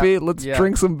 What's up, Yeah, Pete? Let's yeah.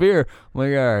 drink some beer. I'm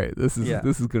like, all right, this is Yeah.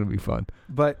 gonna be fun.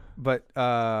 But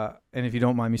and if you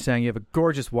don't mind me saying, you have a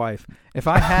gorgeous wife. If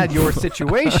I had your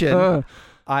situation,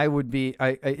 I would be.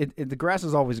 The grass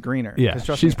is always greener. Yeah, 'Cause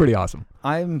trust she's me, pretty awesome.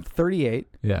 I'm 38.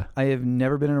 Yeah. I have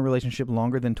never been in a relationship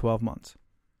longer than 12 months,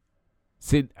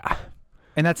 See,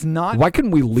 and that's not why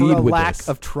couldn't we for lead a with lack this?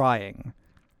 of trying.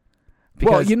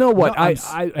 Well, Because- you know what?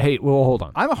 No, Hold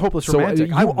on. I'm a hopeless So romantic.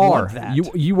 you I are want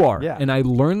that. you are, Yeah. and I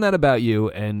learned that about you.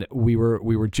 And we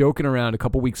were joking around a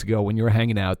couple weeks ago when you were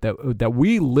hanging out that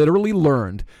we literally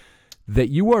learned that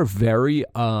you are very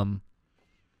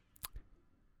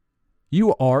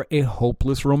you are a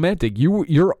hopeless romantic.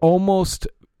 You're almost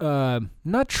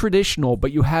not traditional,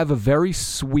 but you have a very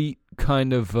sweet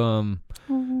kind of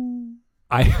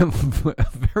I have a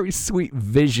very sweet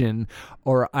vision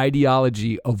or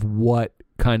ideology of what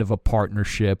kind of a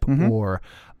partnership or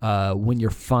when you're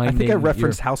I finding. think I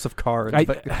referenced House of Cards,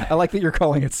 but I like that you're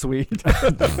calling it sweet.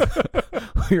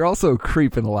 You're also a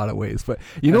creep in a lot of ways. But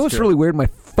you know That's what's true. really weird? My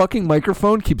fucking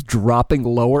microphone keeps dropping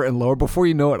lower and lower. Before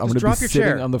you know it, I'm going Just to be drop your sitting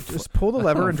chair. on the Just pull the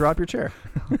lever and drop your chair.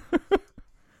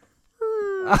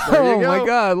 Oh you my go.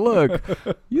 God, look.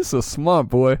 You're so smart,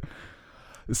 boy.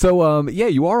 So, yeah,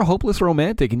 you are a hopeless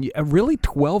romantic. And really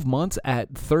 12 months at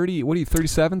 30, what are you,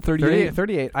 37, 38?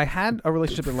 38. I had a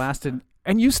relationship that lasted.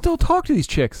 And you still talk to these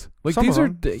chicks. Like Some these of are,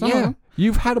 them. Some of yeah. them.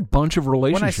 You've had a bunch of When I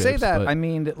relationships. say that, but I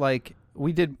mean that, like,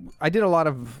 I did a lot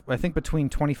of, I think between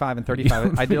 25 and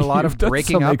 35, I did a lot You've of done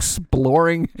breaking some up.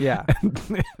 exploring. Yeah.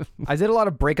 I did a lot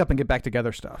of break up and get back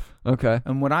together stuff. Okay.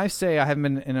 And when I say I haven't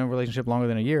been in a relationship longer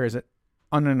than a year, is it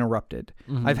uninterrupted?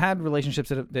 Mm-hmm. I've had relationships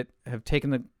that have taken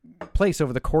the place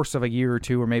over the course of a year or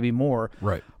two or maybe more.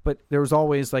 Right. But there was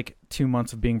always like 2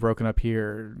 months of being broken up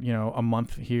here, a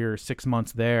month here, 6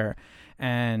 months there,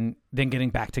 and then getting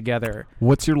back together.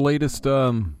 What's your latest,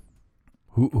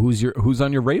 who's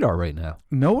on your radar right now?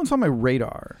 No one's on my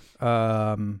radar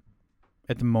at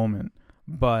the moment,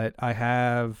 but I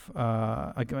have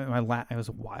like it was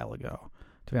a while ago,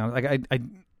 to be honest. Like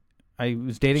I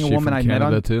was dating a She woman from I met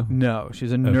Canada on. too? No,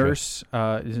 she's a nurse.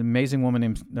 She's an amazing woman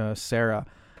named Sarah,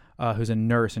 who's a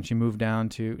nurse, and she moved down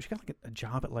to. She got like a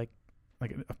job at like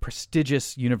a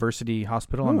prestigious university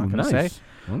hospital. I'm not going to say.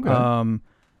 Okay.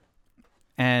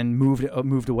 And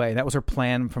moved away. That was her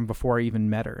plan from before I even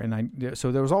met her. And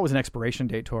so there was always an expiration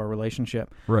date to our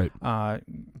relationship. Right.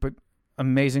 But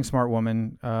amazing, smart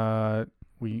woman.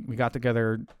 We got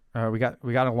together. We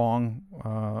got along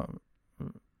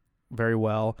very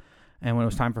well. And when it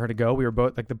was time for her to go, we were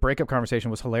both like, the breakup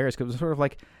conversation was hilarious because it was sort of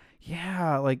like,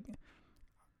 yeah, like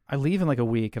I leave in like a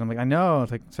week, and I'm like, I know.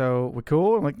 It's like, so we're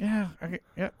cool. I'm like, yeah, okay,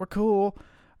 yeah, we're cool.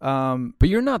 But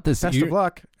you're not this. Best of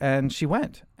luck. And she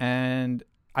went, and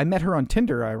I met her on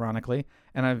Tinder, ironically,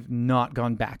 and I've not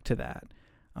gone back to that.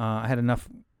 I had enough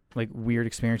like weird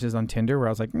experiences on Tinder where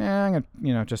I was like, nah, I'm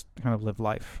gonna, just kind of live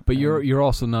life. But you're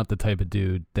also not the type of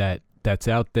dude that's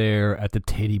out there at the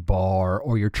titty bar,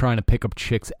 or you're trying to pick up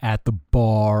chicks at the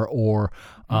bar, or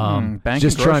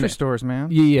just grocery stores, man.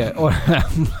 Yeah. Or,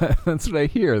 that's what I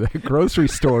hear. The grocery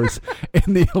stores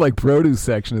in the like produce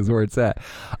section is where it's at.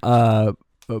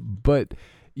 But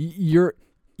you're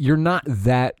not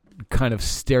that kind of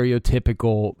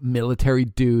stereotypical military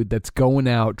dude that's going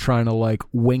out trying to like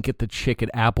wink at the chick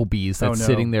at Applebee's that's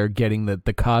sitting there getting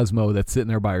the Cosmo that's sitting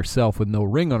there by herself with no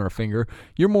ring on her finger.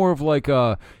 You're more of like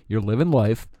you're living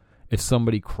life. If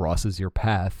somebody crosses your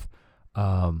path,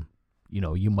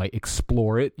 you might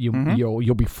explore it.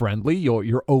 You'll be friendly.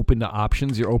 You're open to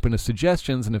options. You're open to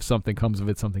suggestions, and if something comes of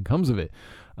it, something comes of it.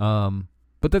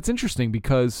 But that's interesting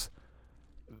because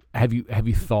have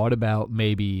you thought about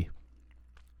maybe?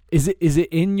 Is it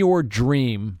in your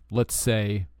dream, let's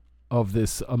say, of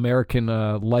this American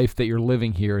life that you're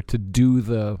living here to do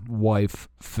the wife,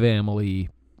 family,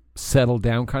 settle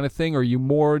down kind of thing? Or are you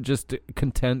more just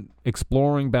content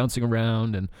exploring, bouncing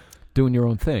around, and doing your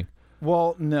own thing?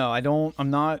 Well, no, I don't. I'm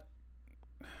not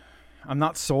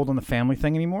sold on the family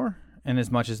thing anymore. And as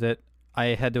much as that, I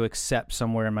had to accept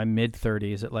somewhere in my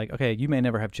mid-30s that like, okay, you may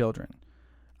never have children,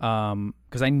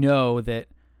 because I know that.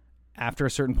 After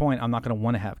a certain point, I'm not going to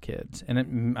want to have kids,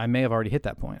 and I may have already hit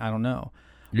that point. I don't know.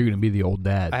 You're going to be the old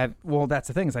dad. Well, that's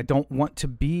the thing is I don't want to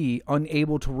be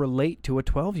unable to relate to a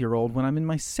 12-year-old when I'm in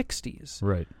my 60s,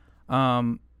 right?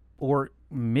 Or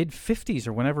mid 50s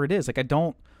or whenever it is. Like I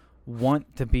don't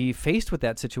want to be faced with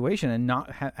that situation and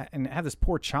not and have this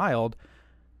poor child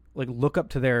like look up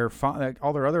to their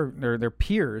all their other their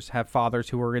peers have fathers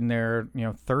who are in their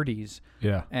 30s,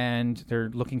 yeah, and they're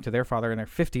looking to their father in their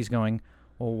 50s, going,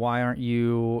 well, why aren't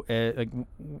you,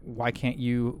 why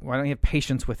don't you have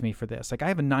patience with me for this? Like, I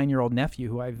have a 9-year-old nephew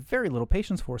who I have very little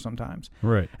patience for sometimes.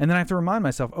 Right. And then I have to remind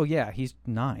myself, oh, yeah, he's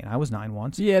 9. I was 9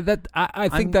 once. Yeah, I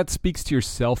think that speaks to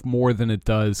yourself more than it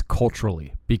does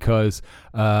culturally, because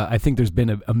I think there's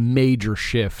been a major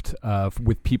shift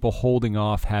with people holding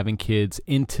off having kids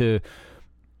into,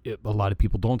 a lot of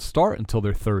people don't start until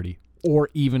they're 30. Or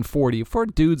even 40. For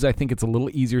dudes, I think it's a little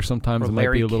easier sometimes. Or it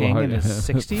Larry might be a little King harder. in his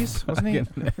 60s, wasn't he?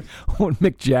 When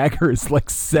Mick Jagger is like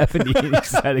 70 and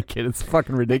he's had a kid. It's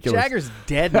fucking ridiculous. Jagger's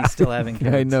dead and still having kids.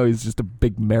 Yeah, I know. He's just a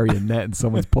big marionette and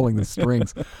someone's pulling the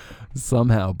strings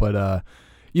somehow. But, I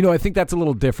think that's a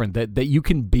little different. That you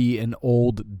can be an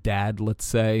old dad, let's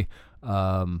say.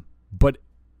 But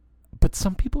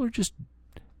some people are just,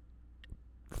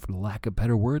 for lack of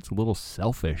better words, a little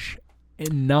selfish.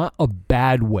 In not a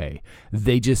bad way.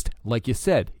 They just, like you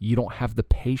said, you don't have the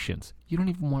patience. You don't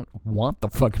even want the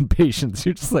fucking patience.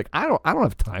 You're just like, I don't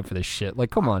have time for this shit.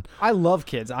 Like, come on. I love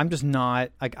kids. I'm just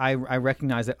not like I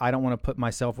recognize that I don't want to put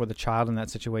myself with a child in that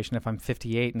situation if I'm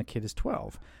 58 and the kid is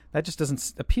 12. That just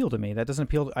doesn't appeal to me. That doesn't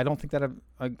appeal. I don't think that.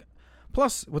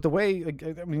 Plus, with the way we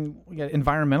got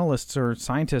environmentalists or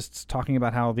scientists talking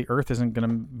about how the Earth isn't going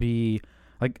to be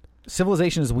like.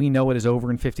 Civilization as we know it is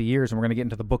over in 50 years, and we're going to get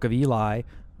into the Book of Eli,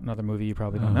 another movie you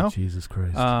probably don't know. Jesus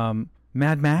Christ.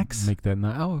 Mad Max. Make that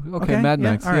not. Oh, okay. Mad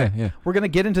Max. All right. Yeah. We're going to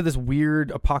get into this weird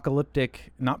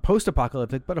apocalyptic, not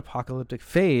post-apocalyptic, but apocalyptic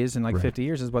phase in 50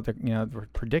 years is what they're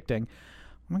predicting.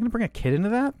 Am I going to bring a kid into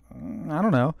that? I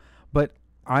don't know, but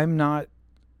I'm not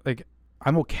like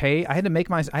I'm okay. I had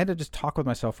to just talk with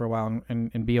myself for a while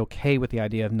and be okay with the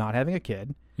idea of not having a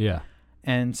kid. Yeah.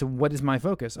 And so what is my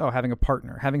focus? Oh, having a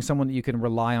partner, having someone that you can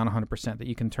rely on 100%, that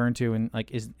you can turn to and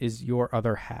like is your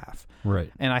other half.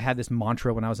 Right. And I had this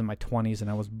mantra when I was in my 20s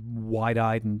and I was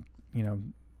wide-eyed and,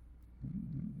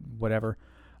 whatever.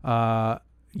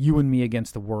 you and me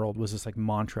against the world was this like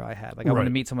mantra I had. Like I want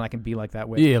to meet someone I can be like that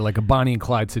with. Yeah, like a Bonnie and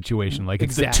Clyde situation. Like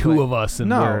it's the two of us. And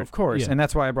no, we're, of course, yeah. and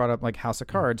that's why I brought up like House of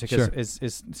Cards because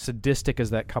as sadistic as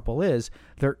that couple is,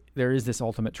 there is this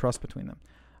ultimate trust between them.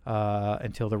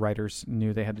 Until the writers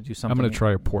knew they had to do something. I'm going to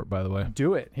try your port, by the way.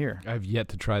 Do it here. I've yet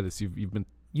to try this. You've been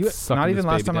not even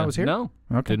last time I was here. No,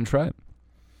 okay. Didn't try it.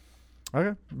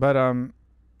 Okay, but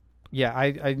yeah,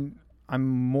 I'm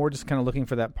more just kind of looking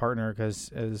for that partner because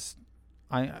as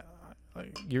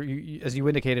you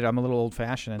indicated, I'm a little old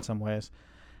fashioned in some ways,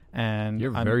 and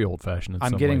you're very old fashioned.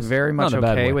 I'm getting very much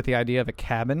okay with the idea of a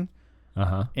cabin.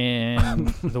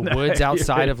 In the woods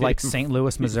outside of like St.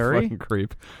 Louis, Missouri. Fucking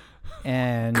creep.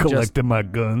 And collecting my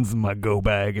guns and my go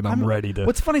bag, and I'm ready to.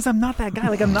 What's funny is I'm not that guy.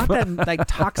 Like I'm not that like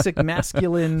toxic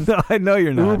masculine. No, I know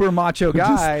you're not. Uber macho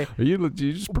guy. You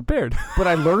just prepared. But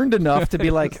I learned enough to be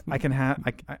like I can have.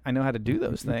 I know how to do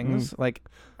those things. Like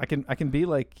I can be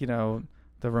like the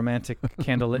romantic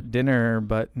candlelit dinner.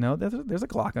 But no, there's a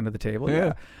Glock under the table.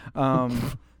 Yeah.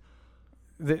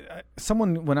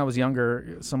 Someone when I was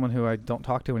younger, someone who I don't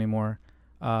talk to anymore.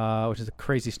 Which is a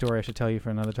crazy story I should tell you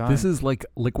for another time. This is like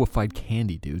liquefied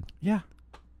candy, dude. Yeah.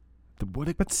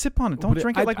 But sip on it. Don't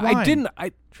drink it like wine.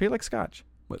 Treat it like scotch.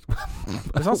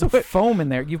 There's also foam in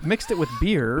there. You've mixed it with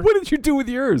beer. What did you do with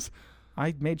yours?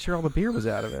 I made sure all the beer was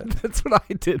out of it. That's what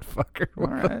I did, fucker. All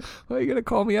right. Why are you going to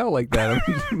call me out like that?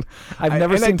 I've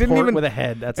never seen port with a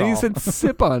head. That's all. And you said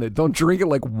sip on it. Don't drink it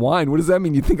like wine. What does that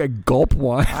mean? You think I gulp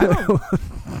wine?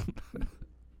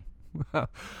 Wow.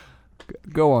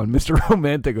 Go on, Mr.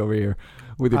 Romantic over here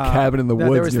with your cabin in the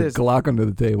woods and your Glock under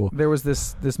the table. There was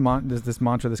this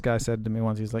mantra this guy said to me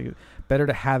once. He's like, better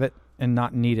to have it and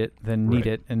not need it than need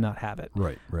it and not have it.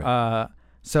 Right.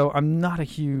 So I'm not a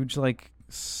huge, like,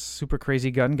 super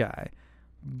crazy gun guy,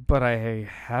 but I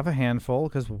have a handful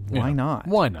because why not?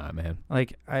 Why not, man?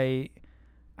 Like, I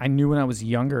knew when I was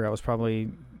younger I was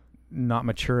probably not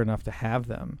mature enough to have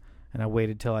them, and I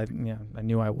waited till I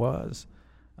knew I was.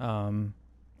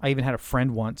 I even had a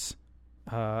friend once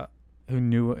who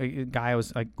knew a guy I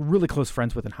was like really close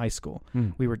friends with in high school.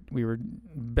 We were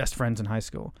best friends in high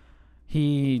school.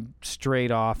 He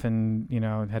strayed off and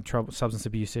had substance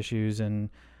abuse issues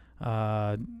and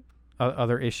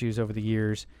other issues over the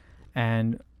years.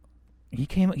 And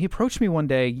he approached me one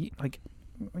day, like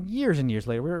years and years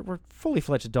later. We're fully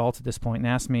fledged adults at this point, and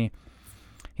asked me.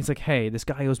 He's like, "Hey, this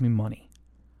guy owes me money.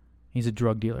 He's a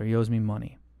drug dealer. He owes me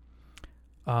money.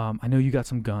 I know you got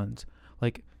some guns.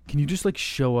 Like, can you just like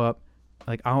show up?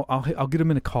 Like, I'll get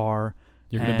him in a car.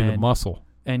 You're gonna be the muscle.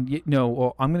 And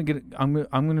I'm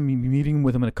gonna be meeting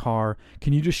with him in a car.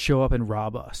 Can you just show up and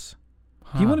rob us?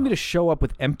 He wanted me to show up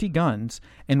with empty guns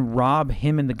and rob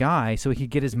him and the guy so he could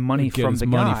get his money from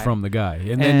the guy.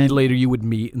 And then later you would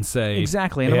meet and say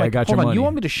exactly. And hey, I'm like, I got hold your on, money. you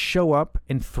want me to show up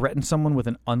and threaten someone with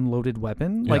an unloaded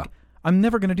weapon? Yeah. Like, I'm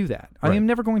never going to do that. Right. I am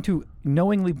never going to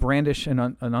knowingly brandish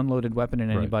an unloaded weapon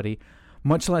at anybody,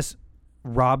 much less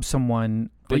rob someone.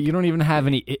 That you don't even have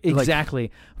any...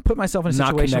 Exactly. Put myself in a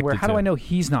situation where how do I know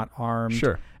he's not armed?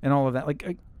 Sure. And all of that.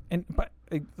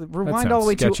 Rewind that all the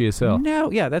way to... sketchy as hell.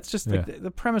 No, yeah, that's just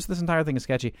the premise of this entire thing is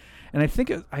sketchy. And I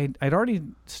think I'd already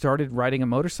started riding a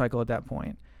motorcycle at that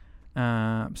point.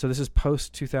 So this is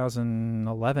post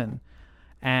 2011.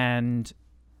 And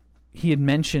he had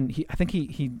mentioned... I think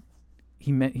he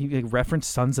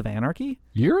referenced Sons of Anarchy.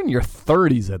 You're in your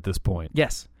 30s at this point.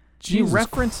 Yes. Jesus he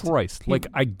referenced Christ.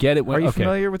 I get it. Are you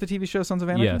familiar with the TV show Sons of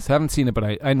Anarchy? Yes. Haven't seen it, but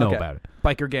I know about it.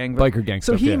 Biker gang.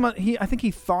 So stuff, I think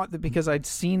he thought that because I'd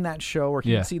seen that show or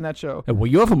he'd seen that show. Well,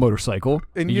 you have a motorcycle.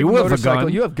 And you have a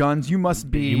gun. You have guns. You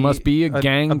must be a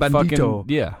gang bandito.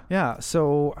 Yeah. Yeah.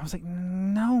 So I was like,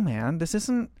 no, man, this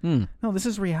isn't. No, this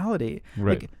is reality.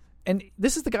 Right. Like, and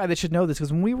this is the guy that should know this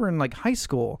because when we were in like high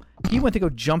school, he went to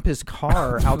go jump his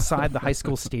car outside the high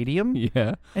school stadium.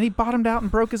 Yeah. And he bottomed out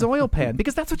and broke his oil pan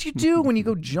because that's what you do when you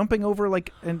go jumping over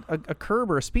like a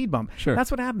curb or a speed bump. Sure. That's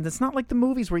what happens. It's not like the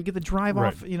movies where you get to drive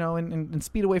off, and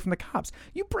speed away from the cops.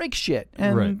 You break shit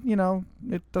and,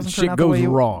 it doesn't turn out the way shit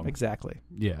goes wrong. Exactly.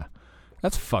 Yeah.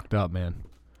 That's fucked up, man.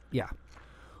 Yeah.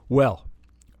 Well,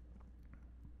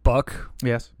 Buck.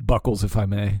 Yes. Buckles, if I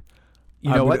may. You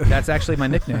know what? That's actually my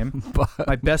nickname.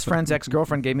 My best friend's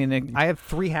ex-girlfriend gave me a nickname. I have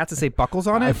 3 hats that say Buckles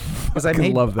on it because I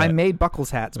made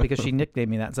Buckles hats because she nicknamed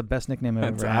me that. It's the best nickname I've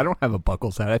ever had. I don't have a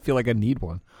Buckles hat. I feel like I need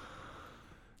one.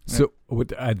 So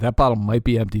that bottle might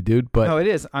be empty, dude. But no, it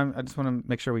is. I just want to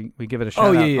make sure we give it a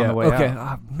shout out on the way out. Okay.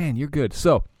 Oh, man, you're good.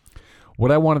 So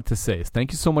what I wanted to say is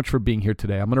thank you so much for being here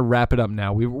today. I'm going to wrap it up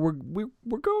now. We're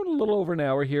going a little over an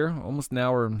hour here, almost an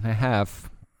hour and a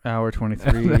half. Hour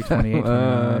 23, 28,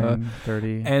 29,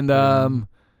 30. And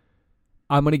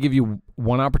I'm going to give you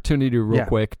one opportunity real Yeah.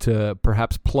 quick to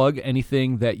perhaps plug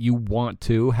anything that you want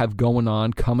to have going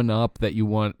on, coming up, that you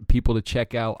want people to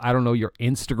check out. I don't know, your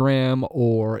Instagram,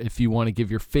 or if you want to give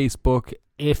your Facebook,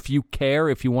 if you care.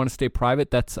 If you want to stay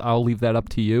private, I'll leave that up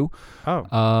to you.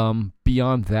 Oh.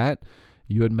 Beyond that,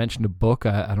 you had mentioned a book.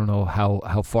 I don't know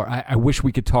how far. I wish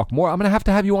we could talk more. I'm going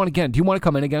to have you on again. Do you want to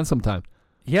come in again sometime?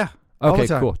 Yeah. All Okay, the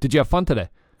time. cool. Did you have fun today?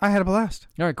 I had a blast.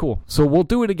 All right, cool. So we'll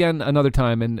do it again another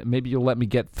time, and maybe you'll let me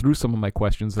get through some of my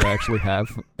questions that I actually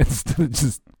have instead of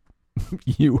just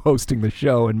you hosting the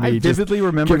show and me I just vividly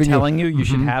remember giving telling you Mhm.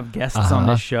 should have guests on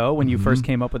Uh-huh. this show when you first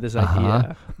came up with this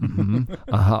idea.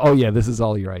 Oh yeah, this is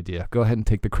all your idea. Go ahead and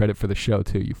take the credit for the show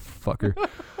too, you fucker.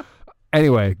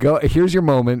 Anyway, go. Here's your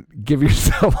moment. Give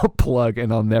yourself a plug,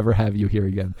 and I'll never have you here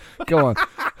again. Go on.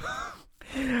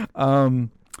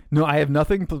 No, I have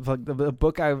nothing. The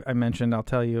book I mentioned, I'll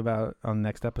tell you about on the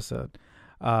next episode.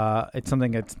 It's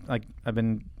something that's like I've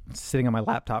been sitting on my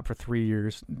laptop for 3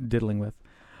 years diddling with.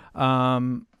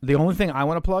 The only thing I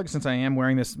want to plug, since I am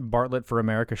wearing this Bartlett for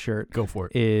America shirt, Go for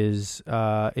it. is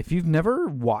if you've never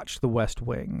watched The West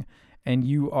Wing and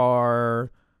you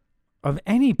are of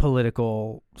any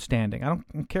political standing, I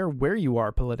don't care where you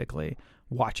are politically,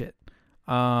 watch it.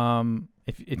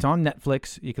 If it's on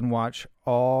Netflix, you can watch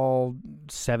all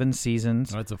 7 seasons.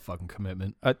 That's a fucking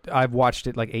commitment. I've watched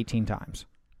it like 18 times.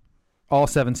 All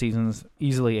 7 seasons,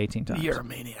 easily 18 times. You're a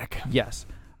maniac. Yes.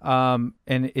 And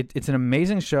it's an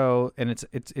amazing show, and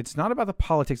it's not about the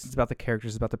politics, it's about the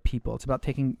characters, it's about the people. It's about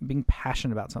being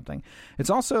passionate about something. It's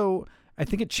also, I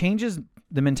think it changes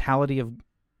the mentality of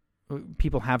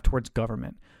people have towards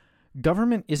government.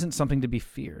 Government isn't something to be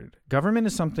feared. Government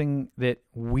is something that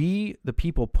we, the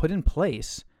people, put in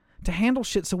place to handle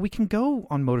shit so we can go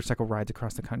on motorcycle rides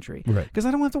across the country. Right. Because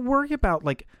I don't have to worry about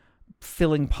like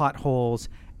filling potholes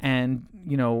and,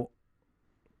 you know,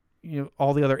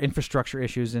 all the other infrastructure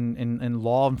issues and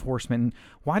law enforcement. And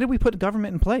why did we put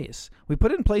government in place? We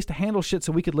put it in place to handle shit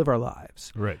so we could live our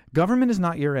lives. Right. Government is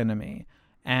not your enemy.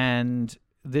 And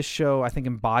this show, I think,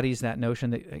 embodies that notion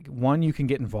that, like, one, you can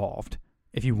get involved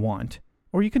if you want,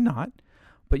 or you can not,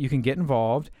 but you can get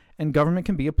involved, and government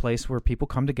can be a place where people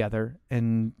come together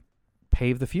and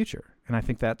pave the future. And I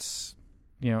think that's,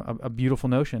 you know, a beautiful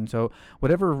notion. So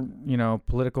whatever, you know,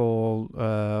 political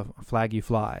flag you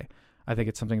fly, I think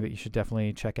it's something that you should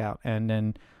definitely check out. And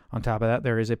then on top of that,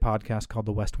 there is a podcast called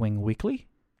The West Wing Weekly,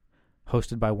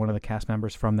 hosted by one of the cast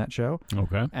members from that show.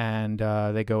 Okay. And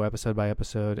they go episode by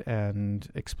episode and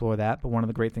explore that. But one of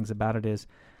the great things about it is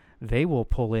they will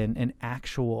pull in an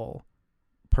actual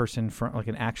person, from like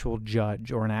an actual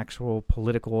judge or an actual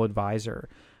political advisor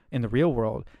in the real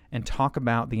world, and talk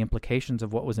about the implications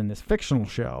of what was in this fictional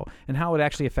show and how it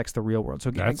actually affects the real world. So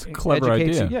That's a it clever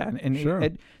educates idea. you, yeah, and Sure.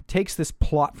 it takes this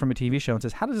plot from a TV show and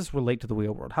says, how does this relate to the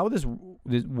real world? How would this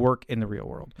work in the real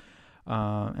world?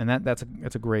 And that's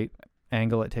a great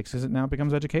angle it takes, because it now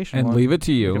becomes educational. And leave it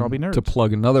to we you can all be nerds. to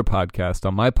plug another podcast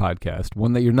on my podcast,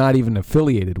 one that you're not even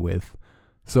affiliated with.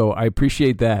 So I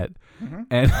appreciate that. Mm-hmm.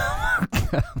 And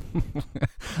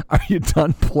are you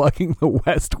done plugging the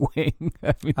West Wing?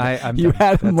 I mean, I'm you done.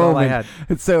 had a That's moment. all I had.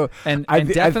 So And I-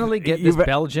 definitely get this you've-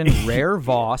 Belgian Rare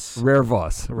Voss. Rare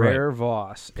Voss. Rare Right.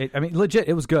 Voss. I mean, legit,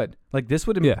 it was good. Like this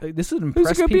would Yeah. this would a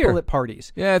impress good people beer. at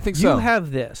parties. Yeah, I think You so. have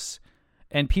this,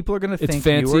 and people are going to It's think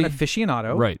you are an fancy.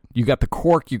 aficionado. Right. You got the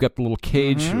cork, you got the little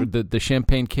cage, Mhm. the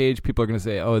champagne cage. People are going to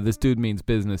say, oh, this dude means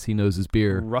business. He knows his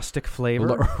beer. Rustic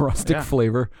flavor. Rustic Yeah.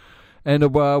 flavor. And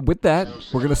with that,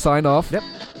 we're going to sign off. Yep.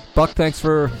 Buck, thanks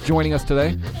for joining us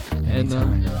today. And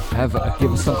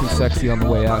give us something sexy on the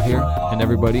way out here. And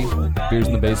everybody, Beers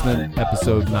in the Basement,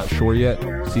 episode not sure yet,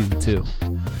 season 2.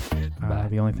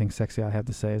 The only thing sexy I have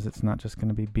to say is it's not just going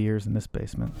to be beers in this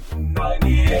basement.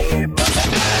 98.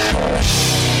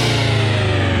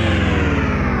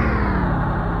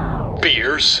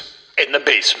 Beers in the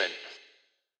Basement.